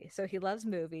photography. So he loves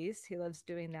movies, he loves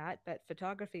doing that, but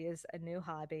photography is a new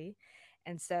hobby.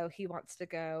 And so he wants to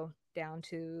go down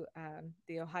to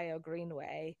the Ohio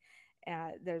Greenway.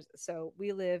 So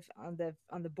we live on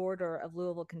the border of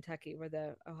Louisville, Kentucky, where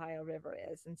the Ohio River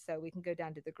is, and so we can go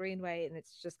down to the Greenway, and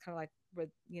it's just kind of like where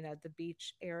the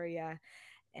beach area,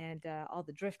 and all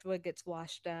the driftwood gets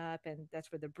washed up, and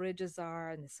that's where the bridges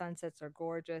are, and the sunsets are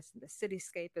gorgeous, and the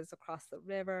cityscape is across the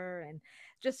river, and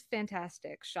just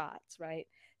fantastic shots, right?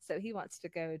 So he wants to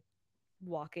go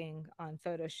walking on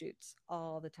photo shoots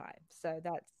all the time. So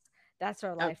that's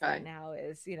our life right Okay. now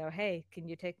is, hey, can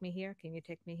you take me here? Can you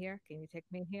take me here? Can you take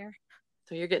me here?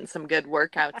 So you're getting some good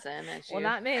workouts in as Well, you,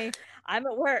 not me. I'm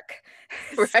at work.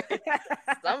 right?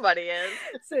 Somebody is.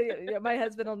 So my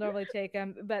husband will normally take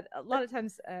him, but a lot of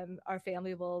times our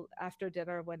family will, after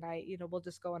dinner one night, we'll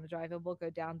just go on a drive, and we'll go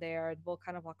down there, and we'll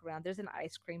kind of walk around. There's an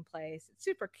ice cream place. It's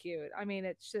super cute. I mean,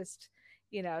 it's just,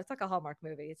 it's like a Hallmark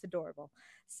movie. It's adorable.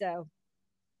 So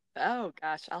Oh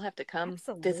gosh, I'll have to come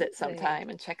visit absolutely, sometime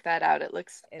and check that out. it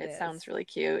It is. sounds really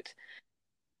cute.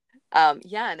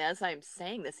 Yeah, and as I'm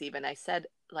saying this, even I said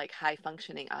like high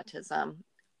functioning autism.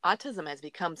 Autism has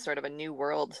become sort of a new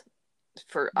world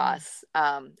for Mm, us.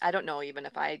 I don't know even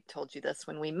if I told you this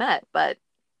when we met, but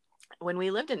when we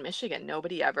lived in Michigan,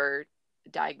 nobody ever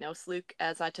diagnosed Luke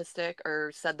as autistic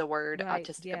or said the word right.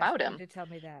 autistic Yes, about you him. did tell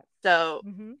me that. So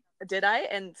Hmm. did I?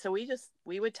 And so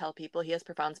we would tell people he has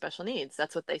profound special needs.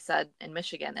 That's what they said in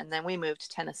Michigan. And then we moved to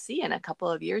Tennessee, and a couple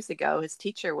of years ago, his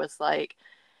teacher was like,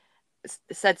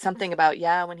 said something about,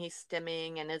 yeah, when he's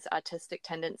stimming and his autistic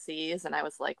tendencies. And I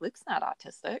was like, Luke's not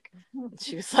autistic. And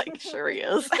she was like, sure he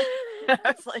is. I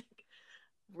was like,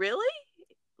 really?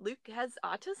 Luke has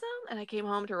autism? And I came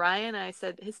home to Ryan and I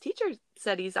said, his teacher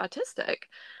said he's autistic.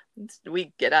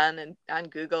 We get on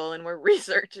Google and we're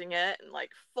researching it and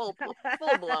like full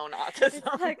blown It's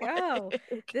autism. like, oh,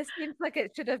 this seems like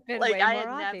it should have been Like way I more had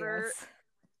obvious. never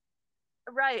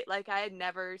right, like I had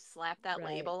never slapped that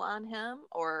Right. label on him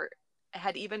or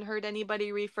had even heard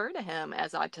anybody refer to him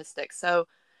as autistic. So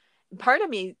part of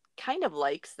me kind of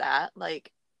likes that.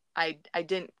 Like I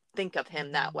didn't think of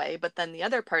him that Hmm. way, but then the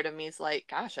other part of me is like,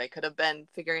 gosh, I could have been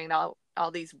figuring out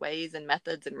all these ways and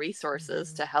methods and resources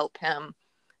Hmm. to help him,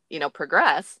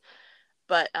 progress.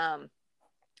 But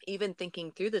even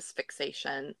thinking through this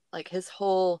fixation, like his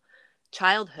whole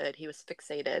childhood, he was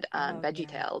fixated on Oh, Veggie yeah.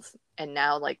 Tales, and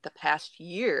now like the past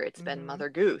year, it's been Hmm. Mother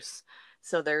Goose.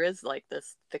 So there is like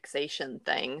this fixation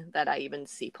thing that I even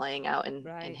see playing out in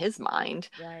Right. his mind.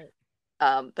 Right.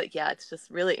 But yeah, it's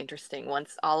just really interesting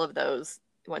once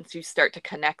you start to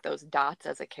connect those dots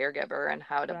as a caregiver and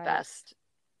how to Right. best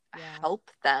Yeah. help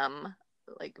them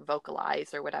like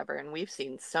vocalize or whatever. And we've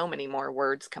seen so many more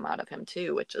words come out of him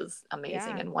too, which is amazing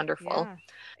Yeah. and wonderful.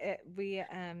 Yeah.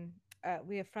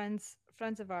 We have friends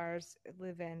of ours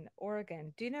live in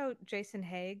Oregon. Do you know Jason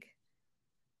Haig?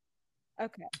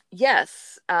 Okay.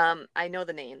 Yes, I know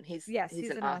the name. He's Yes, he's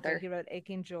he's an an author. author. He wrote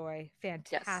Aching Joy.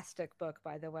 Yes. Fantastic book,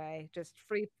 by the way. Just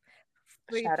free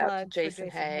Shout out to plugs for Jason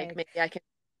Jason Haig. Haig.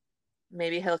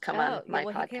 Maybe he'll come Oh, on yeah, my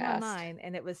well, he came on podcast. mine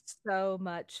and it was so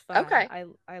much fun. Okay.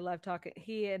 I love talking.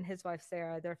 He and his wife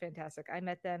Sarah, they're fantastic. I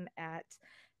met them at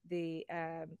the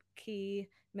Key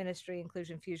Ministry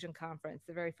Inclusion Fusion Conference,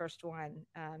 the very first one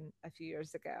a few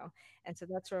years ago. And so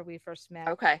that's where we first met.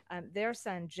 Okay. Their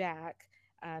son Jack,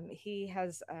 he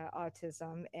has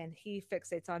autism and he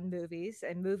fixates on movies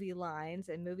and movie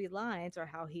lines are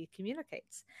how he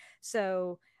communicates.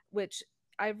 So, which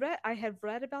I had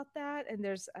read about that, and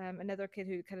there's another kid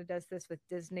who kind of does this with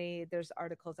Disney. There's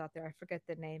articles out there. I forget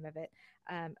the name of it,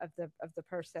 of the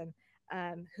person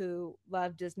who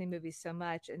loved Disney movies so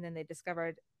much, and then they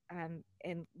discovered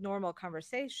in normal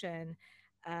conversation,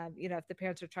 if the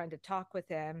parents were trying to talk with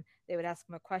him, they would ask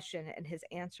him a question, and his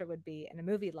answer would be in a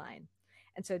movie line.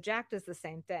 And so Jack does the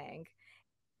same thing.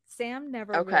 Sam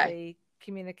never Okay. really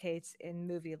communicates in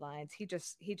movie lines. He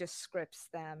just scripts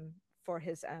them for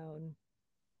his own,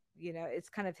 it's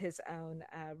kind of his own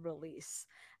release,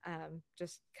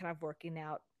 just kind of working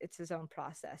out, it's his own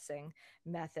processing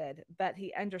method, but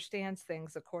he understands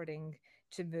things according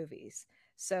to movies.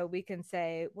 So we can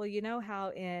say, well,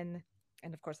 how in,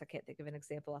 and of course I can't think of an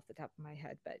example off the top of my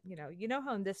head, but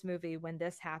how in this movie when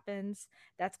this happens,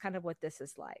 that's kind of what this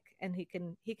is like, and he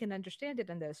can understand it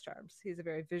in those terms. He's a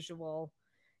very visual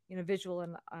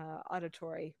and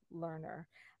auditory learner,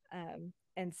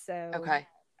 and so Okay.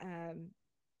 um,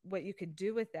 what you could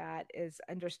do with that is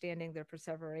understanding their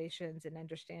perseverations and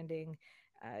understanding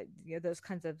those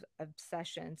kinds of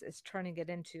obsessions is turning it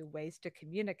into ways to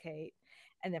communicate.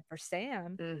 And then for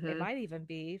Sam, it Mm-hmm. might even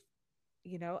be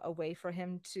a way for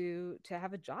him to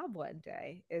have a job one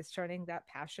day, is turning that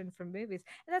passion for movies.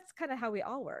 And that's kind of how we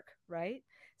all work, right?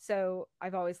 So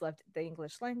I've always loved the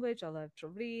English language. I love to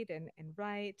read and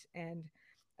write, and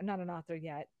I'm not an author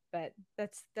yet, but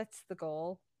that's the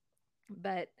goal.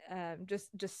 But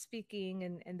just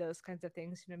speaking and those kinds of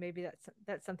things, maybe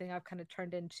that's something I've kind of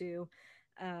turned into,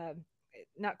 um,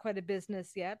 not quite a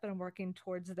business yet, but I'm working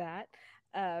towards that.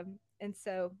 And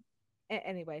so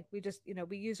anyway, we just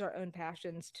we use our own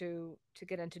passions to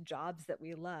get into jobs that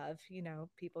we love.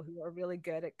 People who are really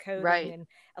good at coding Right. and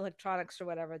electronics or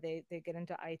whatever, they get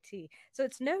into IT. So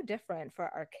it's no different for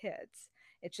our kids.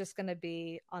 It's just going to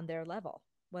be on their level,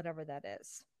 whatever that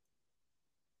is.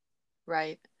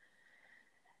 Right.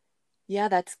 Yeah,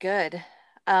 that's good.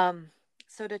 Um,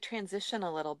 so to transition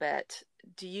a little bit,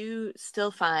 do you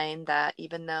still find that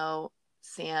even though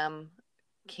Sam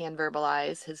can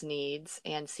verbalize his needs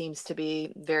and seems to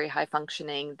be very high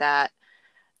functioning, that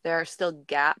there are still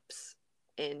gaps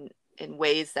in in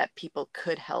ways that people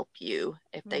could help you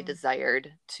if they Hmm.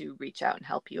 desired to reach out and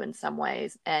help you in some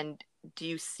ways? And do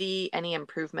you see any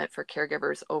improvement for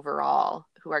caregivers overall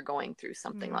who are going through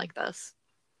something Hmm. like this?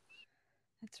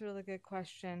 That's a really good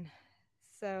question.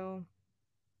 So,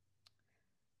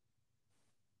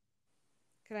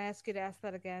 can I ask you to ask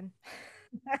that again?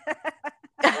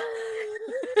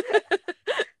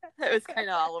 It was kind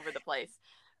of all over the place.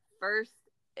 First,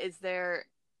 is there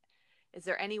is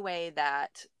there any way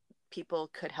that people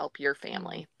could help your Hmm.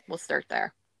 family? We'll start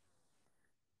there.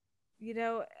 You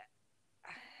know,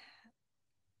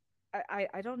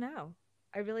 I don't know.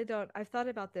 I really don't. I've thought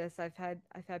about this. I've had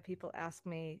people ask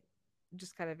me,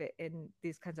 just kind of in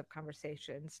these kinds of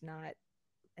conversations, not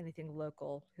anything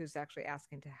local, who's actually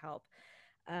asking to help.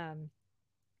 Um,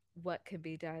 what can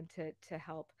be done to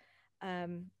help.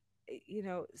 Um, you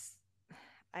know,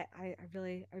 I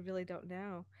really don't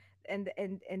know. And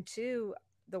two,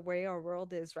 the way our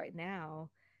world is right now,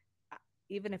 uh,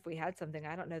 even if we had something,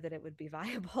 I don't know that it would be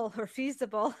viable or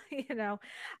feasible,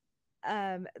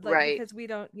 like, Right. because we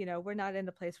don't, we're not in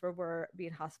a place where we're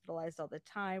being hospitalized all the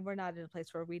time. We're not in a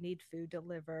place where we need food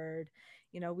delivered.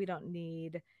 We don't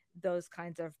need those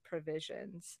kinds of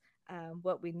provisions.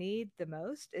 What we need the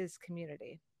most is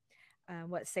community.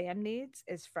 What Sam needs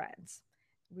is friends.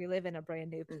 We live in a brand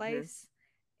new Hmm. place,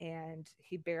 and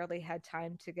he barely had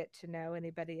time to get to know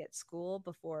anybody at school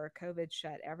before COVID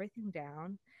shut everything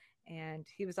down. And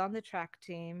he was on the track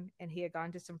team, and he had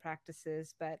gone to some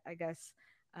practices, but I guess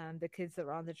the kids that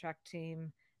were on the track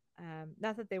team,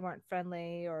 not that they weren't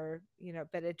friendly or,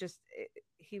 but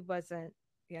he wasn't,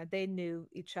 they knew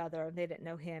each other and they didn't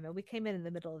know him. And we came in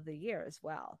the middle of the year as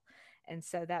well. And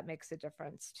so that makes a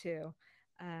difference too.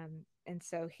 And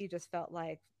so he just felt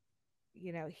like,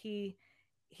 you know he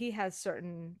he has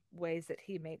certain ways that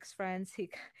he makes friends. He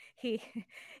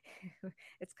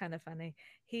it's kind of funny.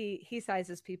 He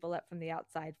sizes people up from the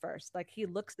outside first. Like, he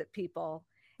looks at people,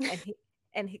 and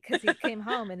he because he came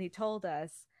home and he told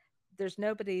us there's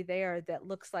nobody there that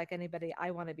looks like anybody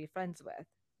I want to be friends with.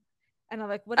 And I'm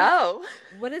like, Oh,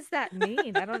 what does that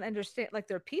mean? I don't understand. Like,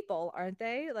 they're people, aren't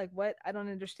they? Like, what? I don't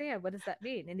understand. What does that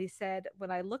mean? And he said,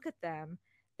 when I look at them,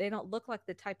 they don't look like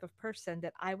the type of person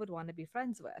that I would want to be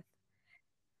friends with.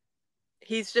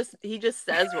 he just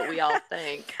says what we all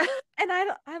think. And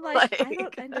I'm like, I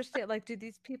don't Like, understand. Like, do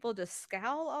these people just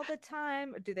scowl all the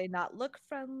time? Or do they not look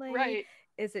friendly? right.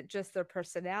 Is it just their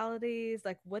personalities?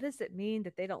 Like, what does it mean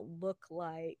that they don't look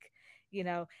like,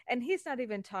 And he's not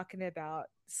even talking about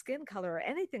skin color or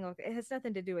anything. Like, it has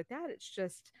nothing to do with that. It's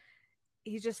just,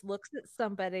 he just looks at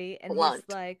somebody and he's Blunt.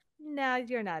 like, no,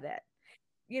 you're not it.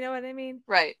 You know what I mean?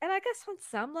 Right. And I guess on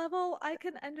some level, I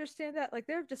can understand that. Like,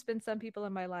 there have just been some people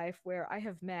in my life where I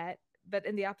have met, but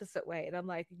in the opposite way. And I'm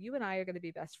like, you and I are going to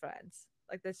be best friends.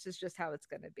 Like, this is just how it's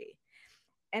going to be.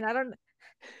 And I don't,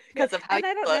 yeah, Because of how you and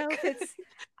I don't know look. if it's,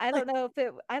 Like,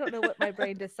 I don't know what my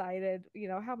brain decided,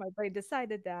 how my brain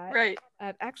decided that. right.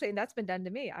 Actually, and that's been done to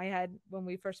me. I had, when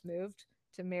we first moved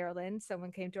to Maryland,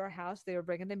 someone came to our house. They were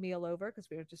bringing a meal over because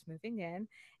we were just moving in.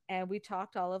 And we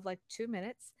talked all of like 2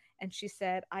 minutes. And she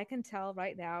said, I can tell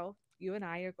right now you and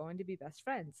I are going to be best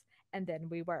friends. And then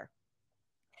we were.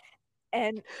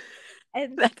 And,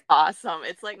 and That's awesome.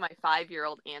 It's like my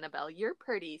 5-year-old Annabelle. You're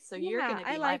pretty, so you're yeah, going to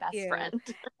I be my like best you. friend.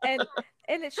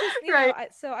 And it's just, Right.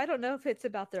 so I don't know if it's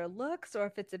about their looks or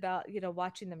if it's about,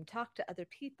 watching them talk to other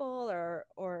people,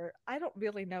 or I don't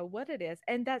really know what it is.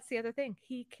 And that's the other thing.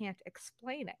 He can't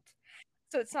explain it.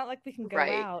 So it's not like we can go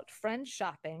Right. out friend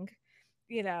shopping,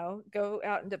 go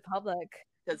out into public.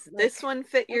 Does Like, this one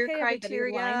fit your okay, everybody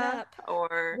line criteria? up.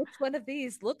 Or, Which one of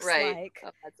these looks right. like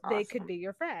Oh, that's they could awesome. be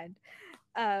your friend?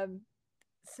 Um,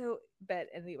 so, but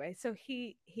anyway, so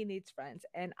he needs friends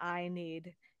and I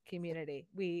need community.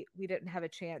 We didn't have a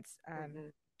chance Hmm.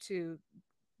 to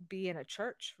be in a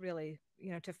church, really,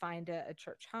 to find a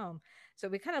church home. So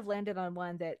we kind of landed on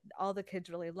one that all the kids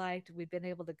really liked. We've been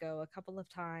able to go a couple of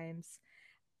times,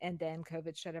 and then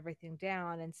COVID shut everything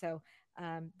down. And so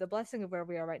the blessing of where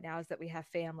we are right now is that we have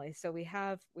family. So we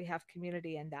have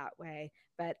community in that way.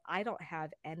 But I don't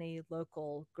have any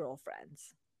local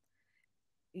girlfriends.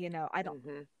 I don't.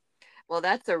 Hmm. Well,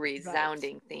 that's a Right.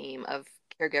 resounding theme of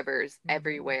caregivers Hmm.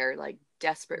 everywhere, like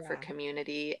desperate for Yeah.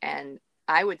 community. And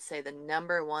I would say the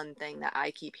number one thing that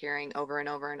I keep hearing over and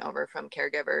over and over from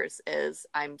caregivers is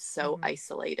I'm so Hmm.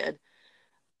 isolated.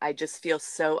 I just feel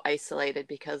so isolated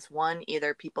because one,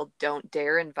 either people don't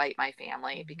dare invite my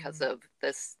family because Hmm. of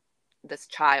this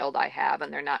child I have,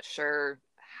 and they're not sure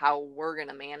how we're going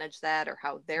to manage that or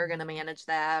how they're going to Hmm. manage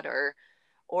that,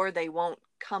 or they won't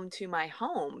come to my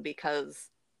home because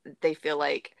they feel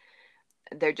like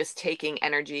they're just taking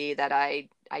energy that I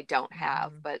don't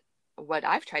have. Hmm. But what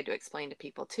I've tried to explain to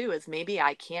people too is maybe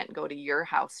I can't go to your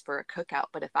house for a cookout,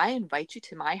 but if I invite you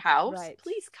to my house, Right.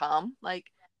 please come. Like,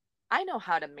 I know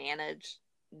how to manage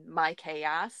my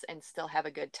chaos and still have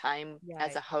a good time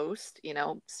as a Right. host,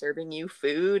 serving you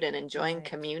food and enjoying Right. Right.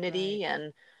 community.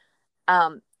 And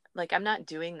um like, I'm not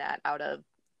doing that out of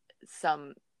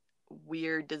some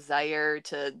weird desire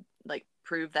to like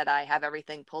prove that I have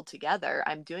everything pulled together.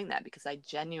 I'm doing that because I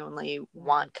genuinely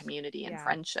want Right. community and Yeah.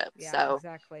 friendship. Yeah, So,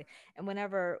 exactly. And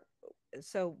whenever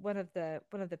so one of the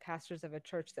pastors of a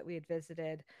church that we had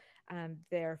visited,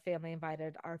 their family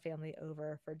invited our family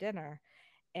over for dinner.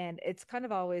 And it's kind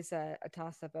of always a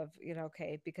toss up of,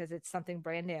 okay, because it's something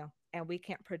brand new and we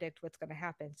can't predict what's going to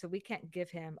happen. So we can't give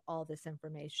him all this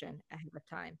information ahead of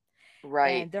time.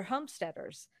 Right. And they're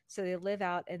homesteaders. So they live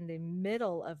out in the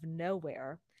middle of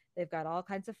nowhere. They've got all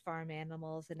kinds of farm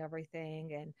animals and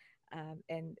everything.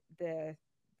 And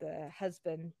the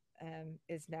husband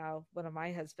is now one of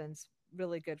my husband's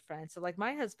really good friends. So like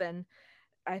my husband,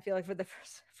 I feel like for the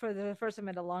first time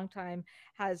in a long time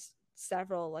has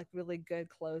several like really good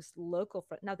close local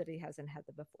friends. Not that he hasn't had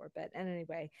them before, but and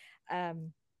anyway,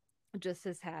 um, just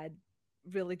has had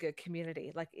really good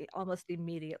community like almost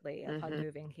immediately upon Mm-hmm.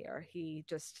 moving here. He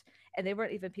just and they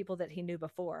weren't even people that he knew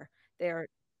before. They're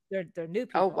they're new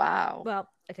Oh, people. wow. Well,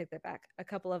 I take that back. A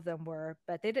couple of them were,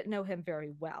 but they didn't know him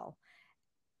very well,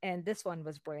 and this one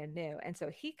was brand new, and so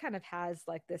he kind of has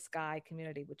like this guy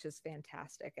community, which is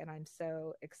fantastic, and I'm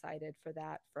so excited for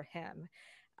that for him.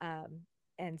 um,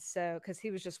 and so because he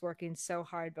was just working so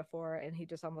hard before and he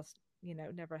just almost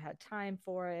never had time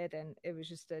for it, and it was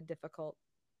just a difficult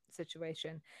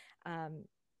situation. um,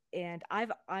 and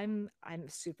I'm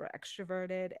super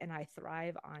extroverted and I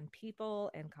thrive on people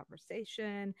and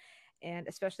conversation, and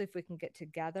especially if we can get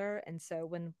together. And so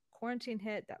when quarantine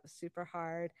hit, that was super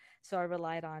hard, so I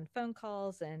relied on phone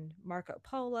calls and Marco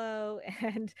Polo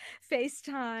and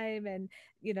FaceTime and,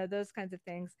 those kinds of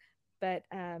things. But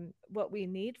what we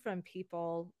need from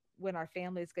people when our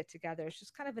families get together is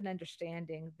just kind of an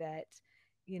understanding that,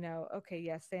 okay,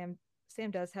 yes,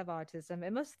 Sam does have autism.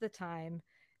 And most of the time,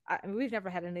 I mean, we've never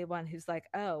had anyone who's like,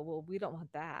 oh, well, we don't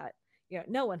want that.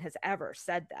 No one has ever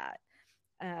said that.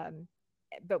 Um,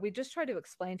 but we just try to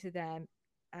explain to them,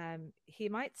 he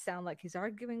might sound like he's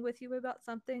arguing with you about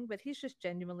something, but he's just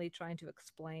genuinely trying to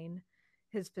explain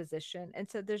his position. And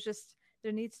so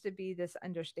there needs to be this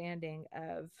understanding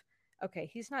of, okay,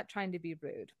 he's not trying to be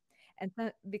rude. And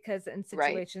because in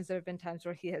Right. situations there have been times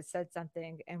where he has said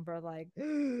something and we're like,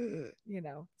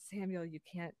 Samuel, you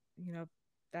can't,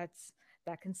 that's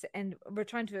that can, and we're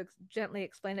trying to gently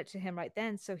explain it to him right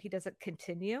then so he doesn't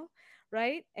continue,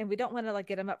 right? And we don't want to like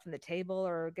get him up from the table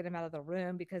or get him out of the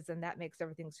room because then that makes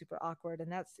everything super awkward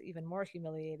and that's even more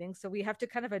humiliating. So we have to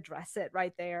kind of address it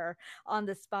right there on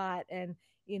the spot. And,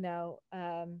 you know,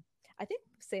 um, I think,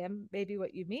 Sam, maybe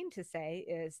what you mean to say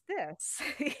is this,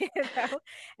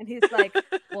 and he's like,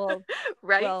 well,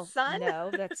 Right, well, son?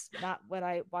 no, that's not what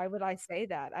why would I say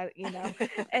that?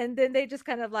 And then they just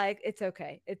kind of like, it's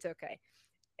okay. It's okay.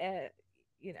 Uh,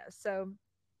 so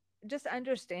just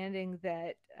understanding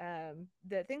that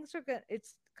that things are good.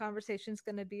 It's conversation's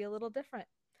going to be a little different.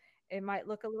 It might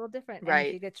look a little different, and if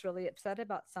Right. he gets really upset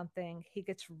about something, he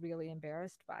gets really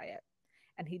embarrassed by it,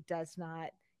 and he does not.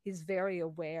 He's very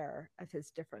aware of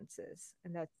his differences,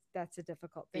 and that's a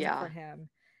difficult thing for Yeah. him.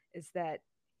 Is that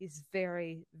he's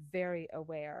very very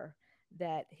aware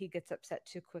that he gets upset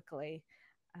too quickly,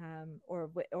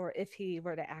 or if he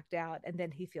were to act out, and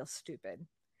then he feels stupid,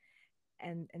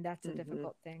 and that's a Hmm.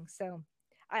 difficult thing. So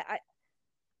I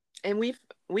And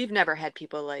we've never had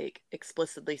people like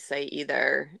explicitly say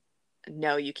either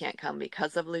no, you can't come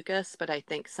because of Lucas, but I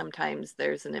think sometimes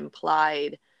there's an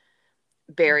implied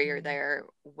barrier mhm, there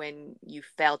when you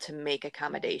fail to make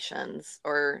accommodations,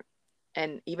 or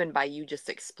and even by you just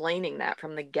explaining that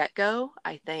from the get-go,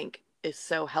 I think is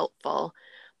so helpful,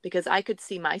 because I could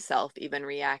see myself even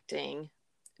reacting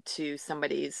to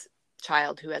somebody's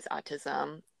child who has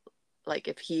autism, like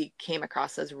if he came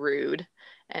across as rude,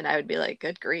 and I would be like,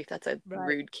 good grief, that's a right.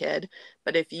 rude kid.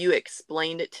 But if you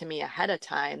explained it to me ahead of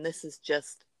time, this is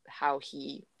just how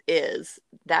he is,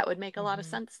 that would make a lot of Mhm,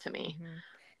 sense to me. mhm.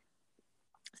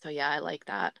 So yeah, I like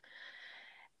that.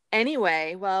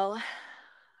 Anyway, well,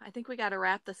 I think we got to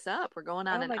wrap this up. We're going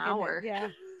on Oh an my goodness, hour. yeah.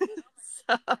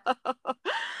 So,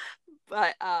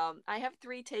 but I have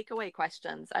three takeaway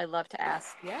questions I love to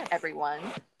ask Yes. everyone.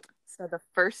 So the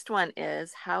first one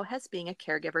is, how has being a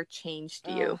caregiver changed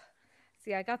Oh, you?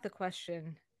 see, I got the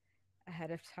question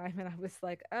ahead of time, and I was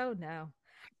like, oh no.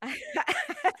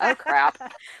 Oh crap.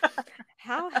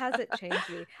 How has it changed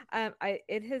me?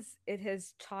 It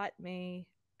has taught me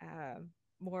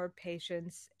more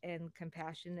patience and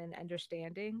compassion and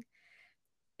understanding.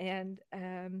 And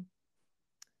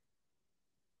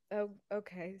oh,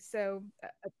 okay. So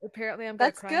apparently, I'm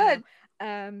gonna That's cry now. good.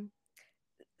 Um,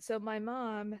 so my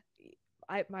mom,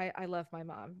 I love my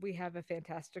mom. We have a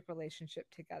fantastic relationship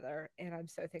together, and I'm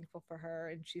so thankful for her.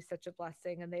 And she's such a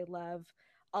blessing. And they love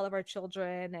all of our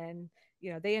children, and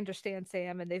they understand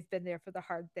Sam, and they've been there for the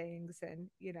hard things. And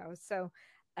so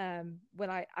when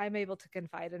I'm able to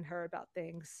confide in her about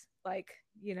things, like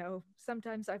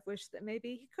sometimes I've wished that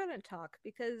maybe he couldn't talk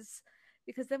because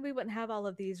then we wouldn't have all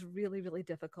of these really really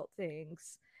difficult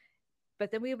things. but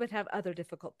then we would have other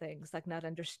difficult things like not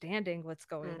understanding what's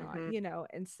going on,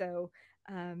 Mm-hmm. and so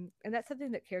and that's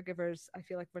something that caregivers, I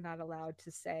feel like we're not allowed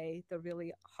to say the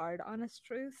really hard honest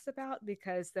truths about,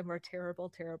 because then we're terrible,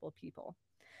 terrible people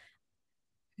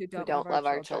who Who don't love don't our love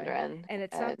our children. children. And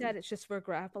it's not And that, it's just we're yeah.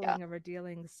 grappling and we're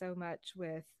dealing so much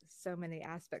with so many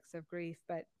aspects of grief.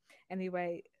 But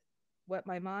anyway, what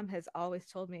my mom has always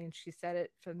told me, and she said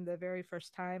it from the very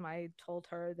first time I told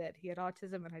her that he had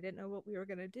autism and I didn't know what we were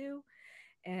going to do.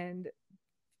 And,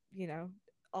 you know,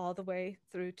 all the way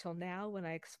through till now, when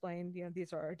I explained,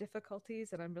 these are our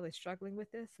difficulties and I'm really struggling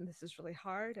with this and this is really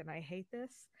hard and I hate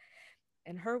this.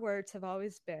 And her words have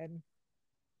always been,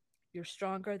 "You're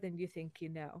stronger than you think you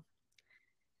know."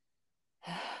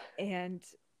 And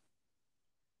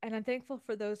I'm thankful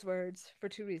for those words for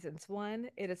two reasons. One,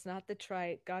 it is not the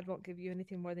trite, God won't give you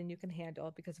anything more than you can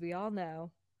handle, because we all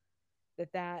know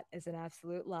that that is an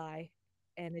absolute lie.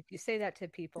 And if you say that to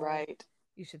people, Right.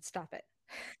 you should stop it.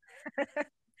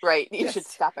 Right. You should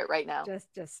just, stop it right now.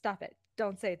 just stop it.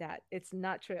 Don't say that. It's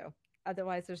not true.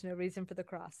 Otherwise, there's no reason for the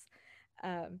cross.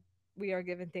 Um, we are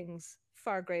given things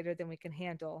far greater than we can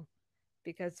handle,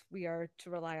 because we are to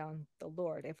rely on the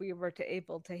Lord. If we were to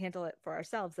able to handle it for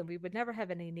ourselves, then we would never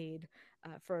have any need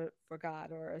for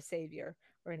God or a Savior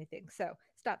or anything. So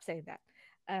stop saying that.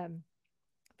 Um,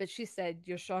 but she said,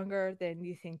 "You're stronger than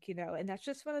you think you know," and that's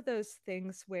just one of those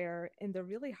things where, in the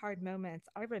really hard moments,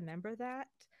 I remember that,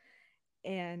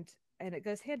 and it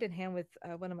goes hand in hand with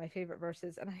one of my favorite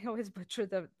verses, and I always butcher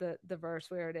the verse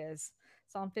where it is,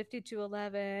 Psalm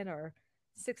 52:11 or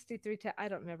 63:10. I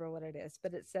don't remember what it is,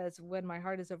 but it says, "When my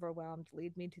heart is overwhelmed,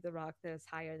 lead me to the rock that is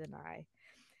higher than I."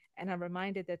 And I'm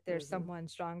reminded that there's Mm-hmm. someone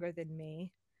stronger than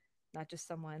me, not just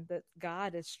someone, that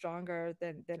God is stronger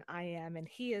than I am, and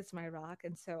He is my rock,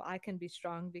 and so I can be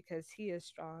strong because He is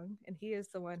strong, and He is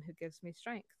the one who gives me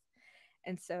strength.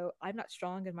 And so I'm not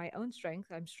strong in my own strength.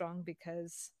 I'm strong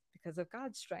because of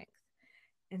God's strength.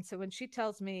 And so when she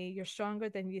tells me, "You're stronger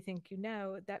than you think you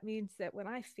know," that means that when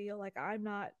I feel like I'm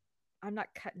not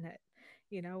cutting it,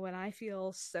 when I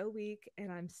feel so weak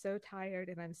and I'm so tired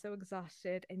and I'm so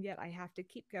exhausted, and yet I have to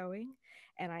keep going,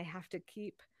 and I have to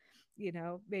keep,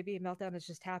 maybe a meltdown has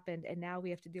just happened and now we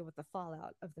have to deal with the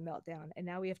fallout of the meltdown. And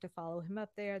now we have to follow him up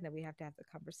there. And then we have to have the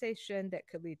conversation that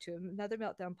could lead to another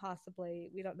meltdown, possibly.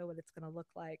 We don't know what it's going to look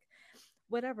like.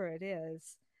 Whatever it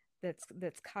is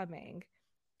that's coming,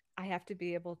 I have to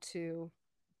be able to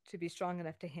be strong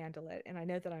enough to handle it. And I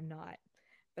know that I'm not,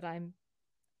 but I'm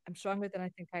stronger than I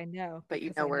think I know, But you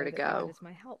because know I where know to that God go. is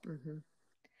my help. Mm-hmm.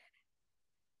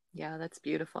 Yeah, that's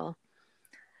beautiful.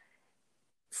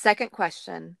 Second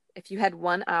question. If you had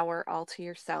 1 hour all to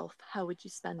yourself, how would you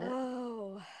spend it?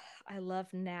 Oh, I love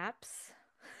naps.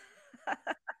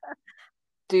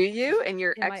 Do you and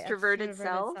your In my extroverted extroverted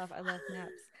self? self, I love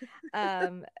naps.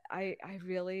 I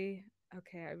really,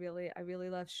 okay, I really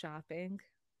love shopping.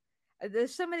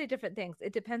 There's so many different things.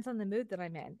 It depends on the mood that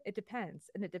I'm in. It depends,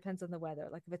 and it depends on the weather.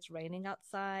 Like if it's raining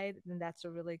outside, then that's a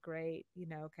really great,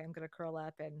 okay, I'm gonna curl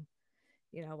up and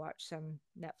watch some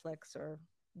Netflix or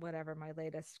whatever my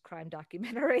latest crime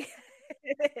documentary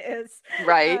is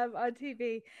Right. on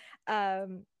TV.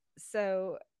 Um,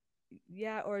 so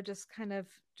yeah, or just kind of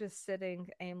just sitting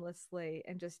aimlessly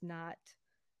and just not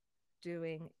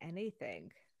doing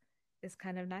anything is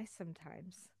kind of nice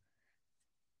sometimes.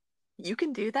 You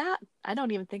can do that? I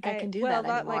don't even think I I can do Well, that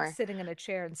not like anymore. sitting in a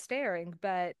chair and staring,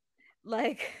 but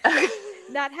like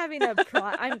not having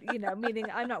I'm, meaning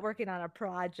I'm not working on a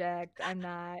project. I'm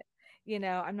not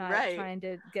Right. trying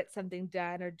to get something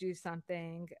done or do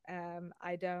something.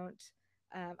 I don't,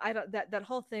 that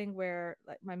whole thing where,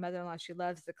 like, my mother-in-law, she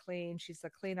loves to clean. She's a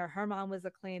cleaner. Her mom was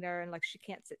a cleaner, and like she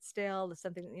can't sit still. There's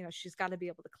something, she's got to be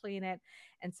able to clean it.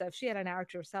 And so if she had an hour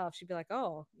to herself, she'd be like,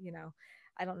 "Oh,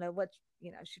 I don't know what,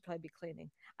 she'd probably be cleaning."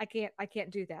 I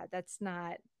can't do that. That's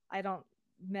not, I don't,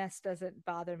 mess doesn't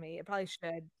bother me. It probably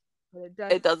should, but it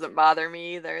does. It doesn't bother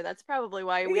me either. That's probably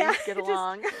why Yeah, we get it just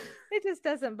along. it just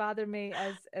doesn't bother me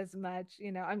as much.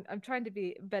 I'm trying to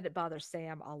be, but it bothers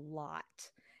Sam a lot.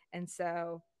 And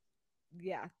so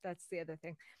yeah, that's the other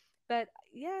thing. But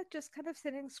yeah, just kind of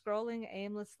sitting scrolling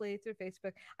aimlessly through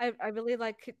Facebook. I really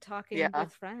like talking Yeah.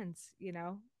 with friends,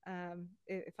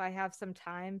 if I have some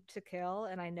time to kill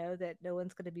and I know that no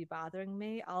one's going to be bothering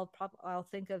me, I'll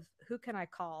think of who can I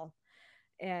call,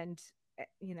 and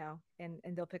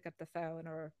and they'll pick up the phone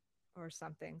or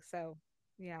something. So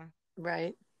yeah.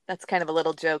 Right. That's kind of a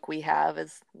little joke we have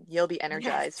is you'll be Yes.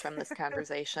 energized from this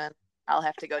conversation. I'll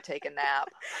have to go take a nap.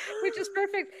 Which is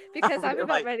perfect, I'll because be I'm about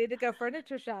like, ready to go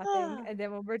furniture shopping. ah. And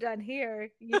then when we're done here,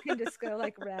 you can just go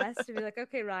like rest and be like,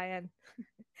 "Okay, Ryan,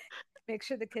 make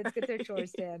sure the kids get their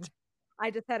chores Right. done." I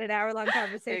just had an hour-long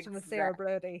conversation with Sarah Exactly.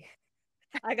 Brody.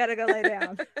 I gotta go lay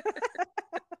down.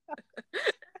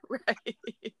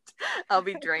 Right. I'll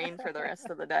be drained for the rest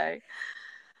of the day.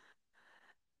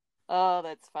 Oh,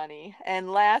 that's funny. And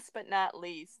last but not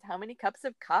least, how many cups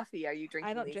of coffee are you I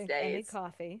drinking don't these drink any days?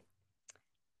 coffee.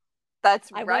 That's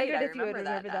I right. wondered I if you would remember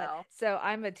that remember that. now. So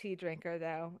I'm a tea drinker,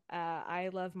 though. I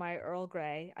love my Earl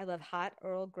Grey. I love hot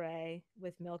Earl Grey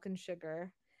with milk and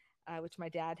sugar, which my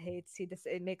dad hates.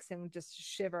 It makes him just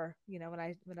shiver. When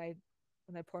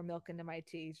I pour milk into my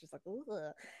tea, he's just like,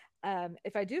 ugh.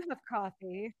 If I do have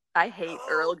coffee, I hate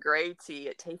Earl Grey tea.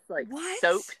 It tastes like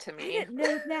soap what? to I me. didn't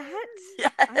know that.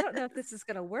 I don't know if Yes. this is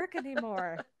gonna work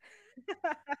anymore.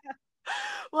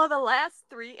 Well, the last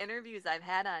three interviews I've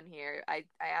had on here, I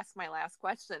asked my last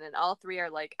question, and all three are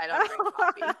like, I don't drink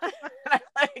coffee. And I'm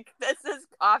like, this is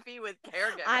coffee with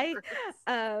I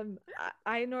caregivers.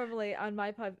 I normally on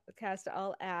my podcast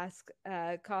I'll ask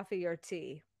coffee or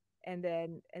tea, and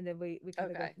then we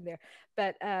kind of go Okay. from there.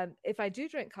 But if I do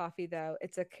drink coffee though,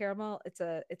 it's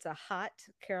a hot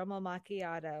caramel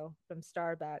macchiato from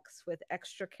Starbucks with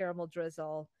extra caramel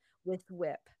drizzle with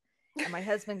whip. And my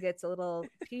husband gets a little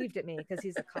peeved at me because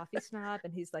he's a coffee snob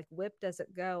and he's like, whip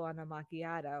doesn't go on a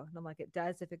macchiato. And I'm like, it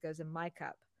does if it goes in my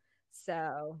cup.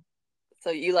 So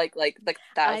So you like the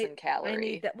I 1,000 I need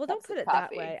calorie that. Well, don't cups put of it that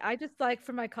coffee. way. I just like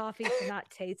for my coffee to not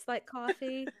taste like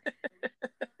coffee.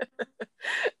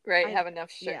 Right, I have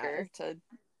enough yeah, sugar to right.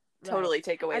 totally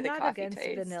take away I'm the not coffee against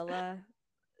taste. vanilla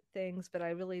things, but I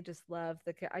really just love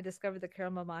I discovered the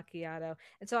caramel macchiato.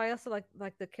 And so I also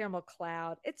like the caramel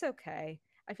cloud. It's okay.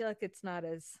 I feel like it's not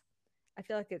as I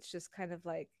feel like it's just kind of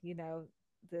like,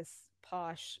 this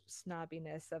posh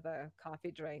snobbiness of a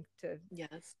coffee drink to,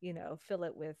 Yes. fill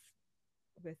it with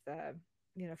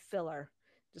filler.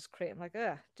 Just create. I'm like,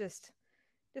 just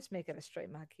make it a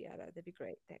straight macchiato. That'd be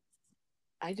great. Thanks.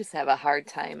 I just have a hard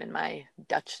time in my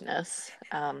Dutchness.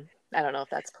 I don't know if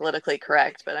that's politically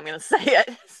correct, but I'm going to say it.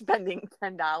 Spending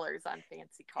 $10 on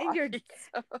fancy In your coffee.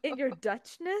 So, in your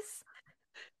Dutchness,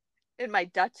 in my are you?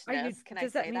 Dutchness, can I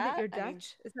Does that say mean that that? you're I mean,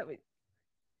 Dutch? Is that what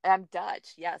I'm Dutch.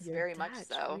 Yes, you're very much Dutch?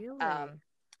 so. Really?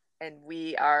 And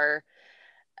we are,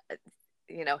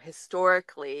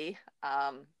 historically,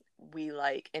 we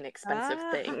like inexpensive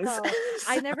things. Oh,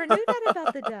 I So, never knew that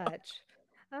about the Dutch.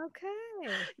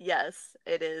 Okay. yes,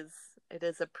 it is. It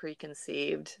is a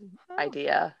preconceived Oh,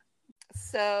 idea.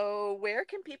 So, where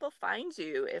can people find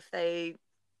you if they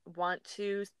want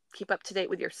to keep up to date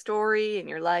with your story and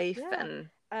your life yeah. and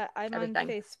I'm on everything?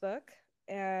 Facebook.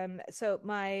 So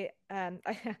I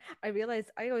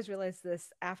always realized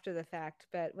this after the fact,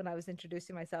 but when I was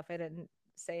introducing myself, I didn't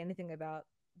say anything about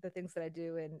the things that I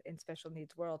do in special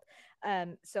needs world.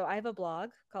 So I have a blog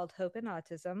called Hope in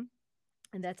Autism,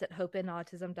 and that's at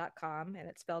hopeinautism.com, and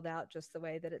it's spelled out just the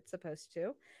way that it's supposed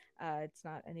to. It's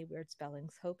not any weird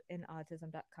spellings.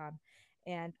 Hopeinautism.com,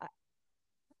 and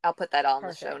I'll put that all in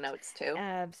the show perfect. notes too.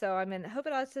 So I'm in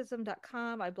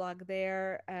hopeinautism.com. I blog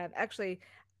there. Actually,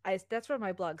 that's where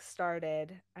my blog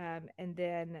started. And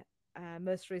then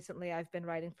most recently, I've been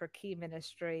writing for Key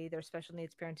Ministry, their special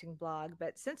needs parenting blog.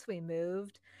 But since we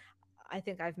moved, I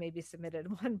think I've maybe submitted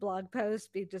one blog post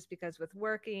just because with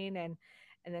working and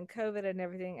then COVID and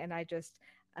everything. And I just,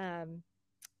 um,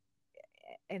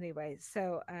 anyway,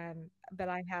 but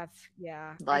I have,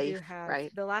 yeah, I do Life, have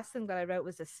right? the last thing that I wrote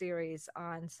was a series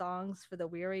on songs for the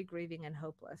weary, grieving, and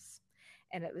hopeless.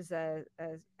 And it was a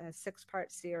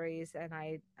 6-part series, and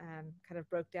I kind of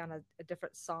broke down a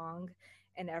different song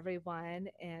in every one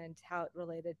and how it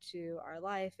related to our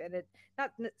life. And it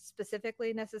not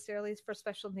specifically necessarily for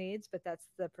special needs, but that's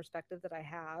the perspective that I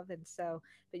have. And so,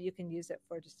 but you can use it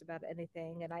for just about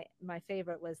anything. And my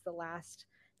favorite was the last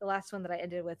one that I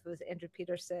ended with was Andrew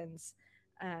Peterson's.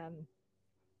 Um,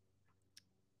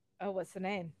 oh, what's the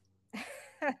name?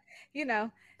 you know,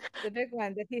 the big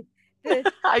one that he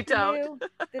the I the don't. new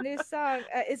the new song.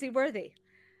 Is he worthy?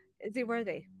 Is he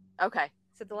worthy? Okay.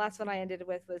 So the last one I ended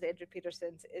with was Andrew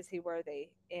Peterson's "Is He Worthy,"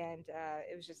 and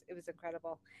it was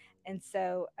incredible. And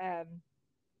so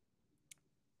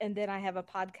and then I have a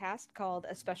podcast called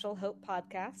A Special Hope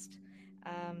Podcast.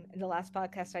 And the last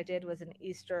podcast I did was an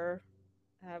Easter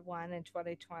one in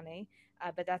 2020,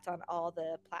 but that's on all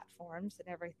the platforms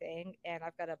and everything. And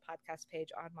I've got a podcast page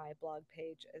on my blog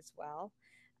page as well.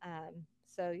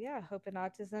 So yeah, Hope and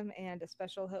Autism and a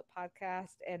Special Hope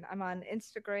podcast. And I'm on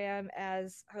Instagram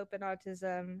as Hope and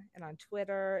Autism, and on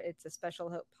Twitter it's a Special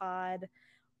Hope Pod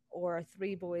or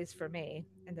Three Boys for Me,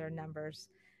 and their numbers.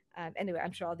 Anyway,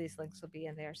 I'm sure all these links will be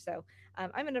in there. So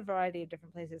I'm in a variety of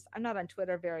different places. I'm not on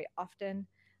Twitter very often.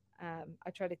 I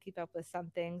try to keep up with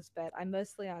some things, but I'm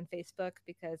mostly on Facebook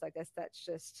because I guess that's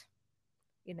just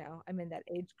I'm in that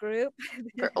age group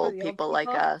For for old the old people like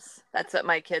people. us. That's what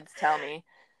my kids tell me.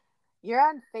 You're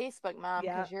on Facebook, Mom,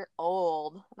 Yeah. because you're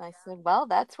old. And I said, well,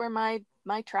 that's where my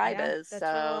tribe Yeah, is. that's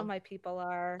where all So my people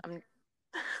are. I'm And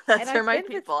that's where I've my been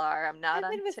with people are. I'm not I've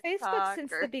on been with Facebook TikTok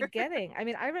since the or beginning. I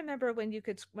mean, I remember when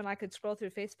I could scroll through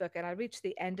Facebook and I reached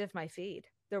the end of my feed.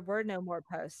 There were no more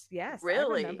posts. Yes, I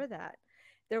remember really. that.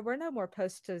 There were no more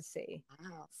posts to see.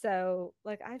 Wow. So,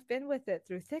 like, I've been with it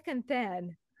through thick and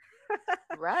thin.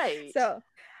 Right. So,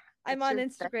 I'm It's on your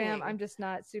Instagram. I'm thing. just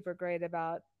not super great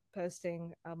about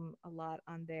posting a lot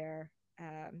on there.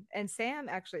 And Sam's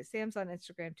on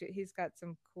Instagram too. He's got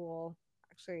some cool.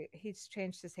 Actually, he's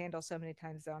changed his handle so many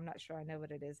times, though I'm not sure I know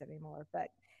what it is anymore. But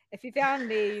if you found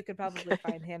me, you could probably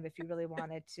find him if you really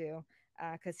wanted to,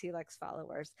 because he likes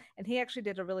followers. And he actually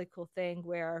did a really cool thing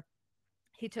where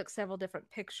he took several different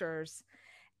pictures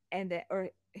or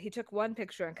he took one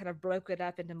picture and kind of broke it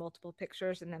up into multiple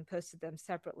pictures and then posted them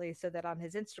separately so that on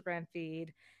his Instagram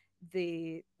feed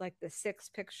the 6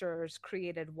 pictures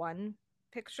created one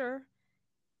picture.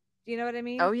 Do you know what I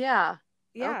mean? Oh yeah. Oh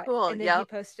Yeah, cool. and then he Yep.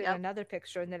 posted Yep. another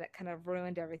picture and then it kind of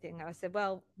ruined everything. And I said,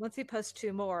 well, once he posts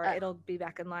 2 more, Uh, it'll be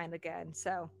back in line again,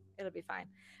 so it'll be fine.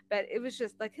 But it was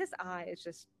just like his eye is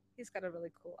just he's got a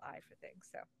really cool eye for things.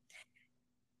 So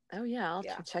oh yeah, I'll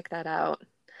yeah, check that out.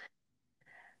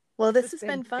 Well, this this has has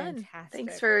been been fun.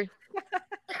 Thanks fantastic. for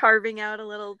carving out a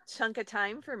little chunk of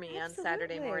time for me on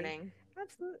Saturday Absolutely. morning.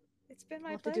 Absolutely. It's been We'll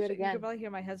my have to do it pleasure. You can again. probably hear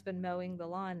my husband mowing the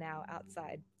lawn now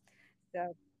outside.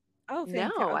 So, oh,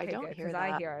 fantastic. No, I Okay, don't good. hear Because I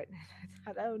that. hear it.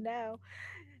 I thought, oh no,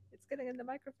 it's getting in the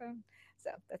microphone.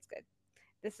 So that's good.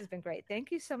 This has been great.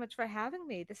 Thank you so much for having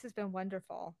me. This has been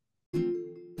wonderful.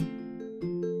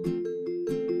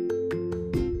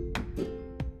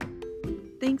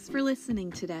 Thanks for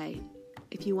listening today.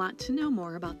 If you want to know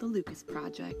more about the Lucas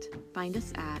Project, find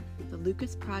us at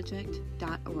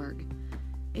thelucasproject.org.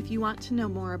 If you want to know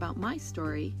more about my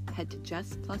story, head to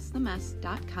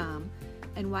jessplusthemess.com,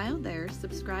 and while there,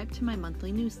 subscribe to my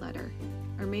monthly newsletter,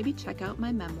 or maybe check out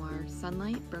my memoir,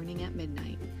 Sunlight Burning at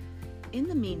Midnight. In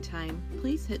the meantime,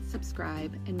 please hit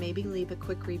subscribe and maybe leave a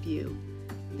quick review.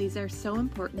 These are so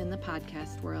important in the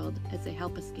podcast world as they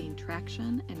help us gain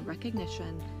traction and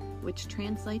recognition, which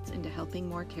translates into helping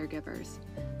more caregivers.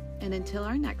 And until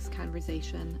our next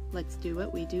conversation, let's do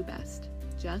what we do best.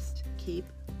 Just keep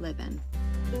living.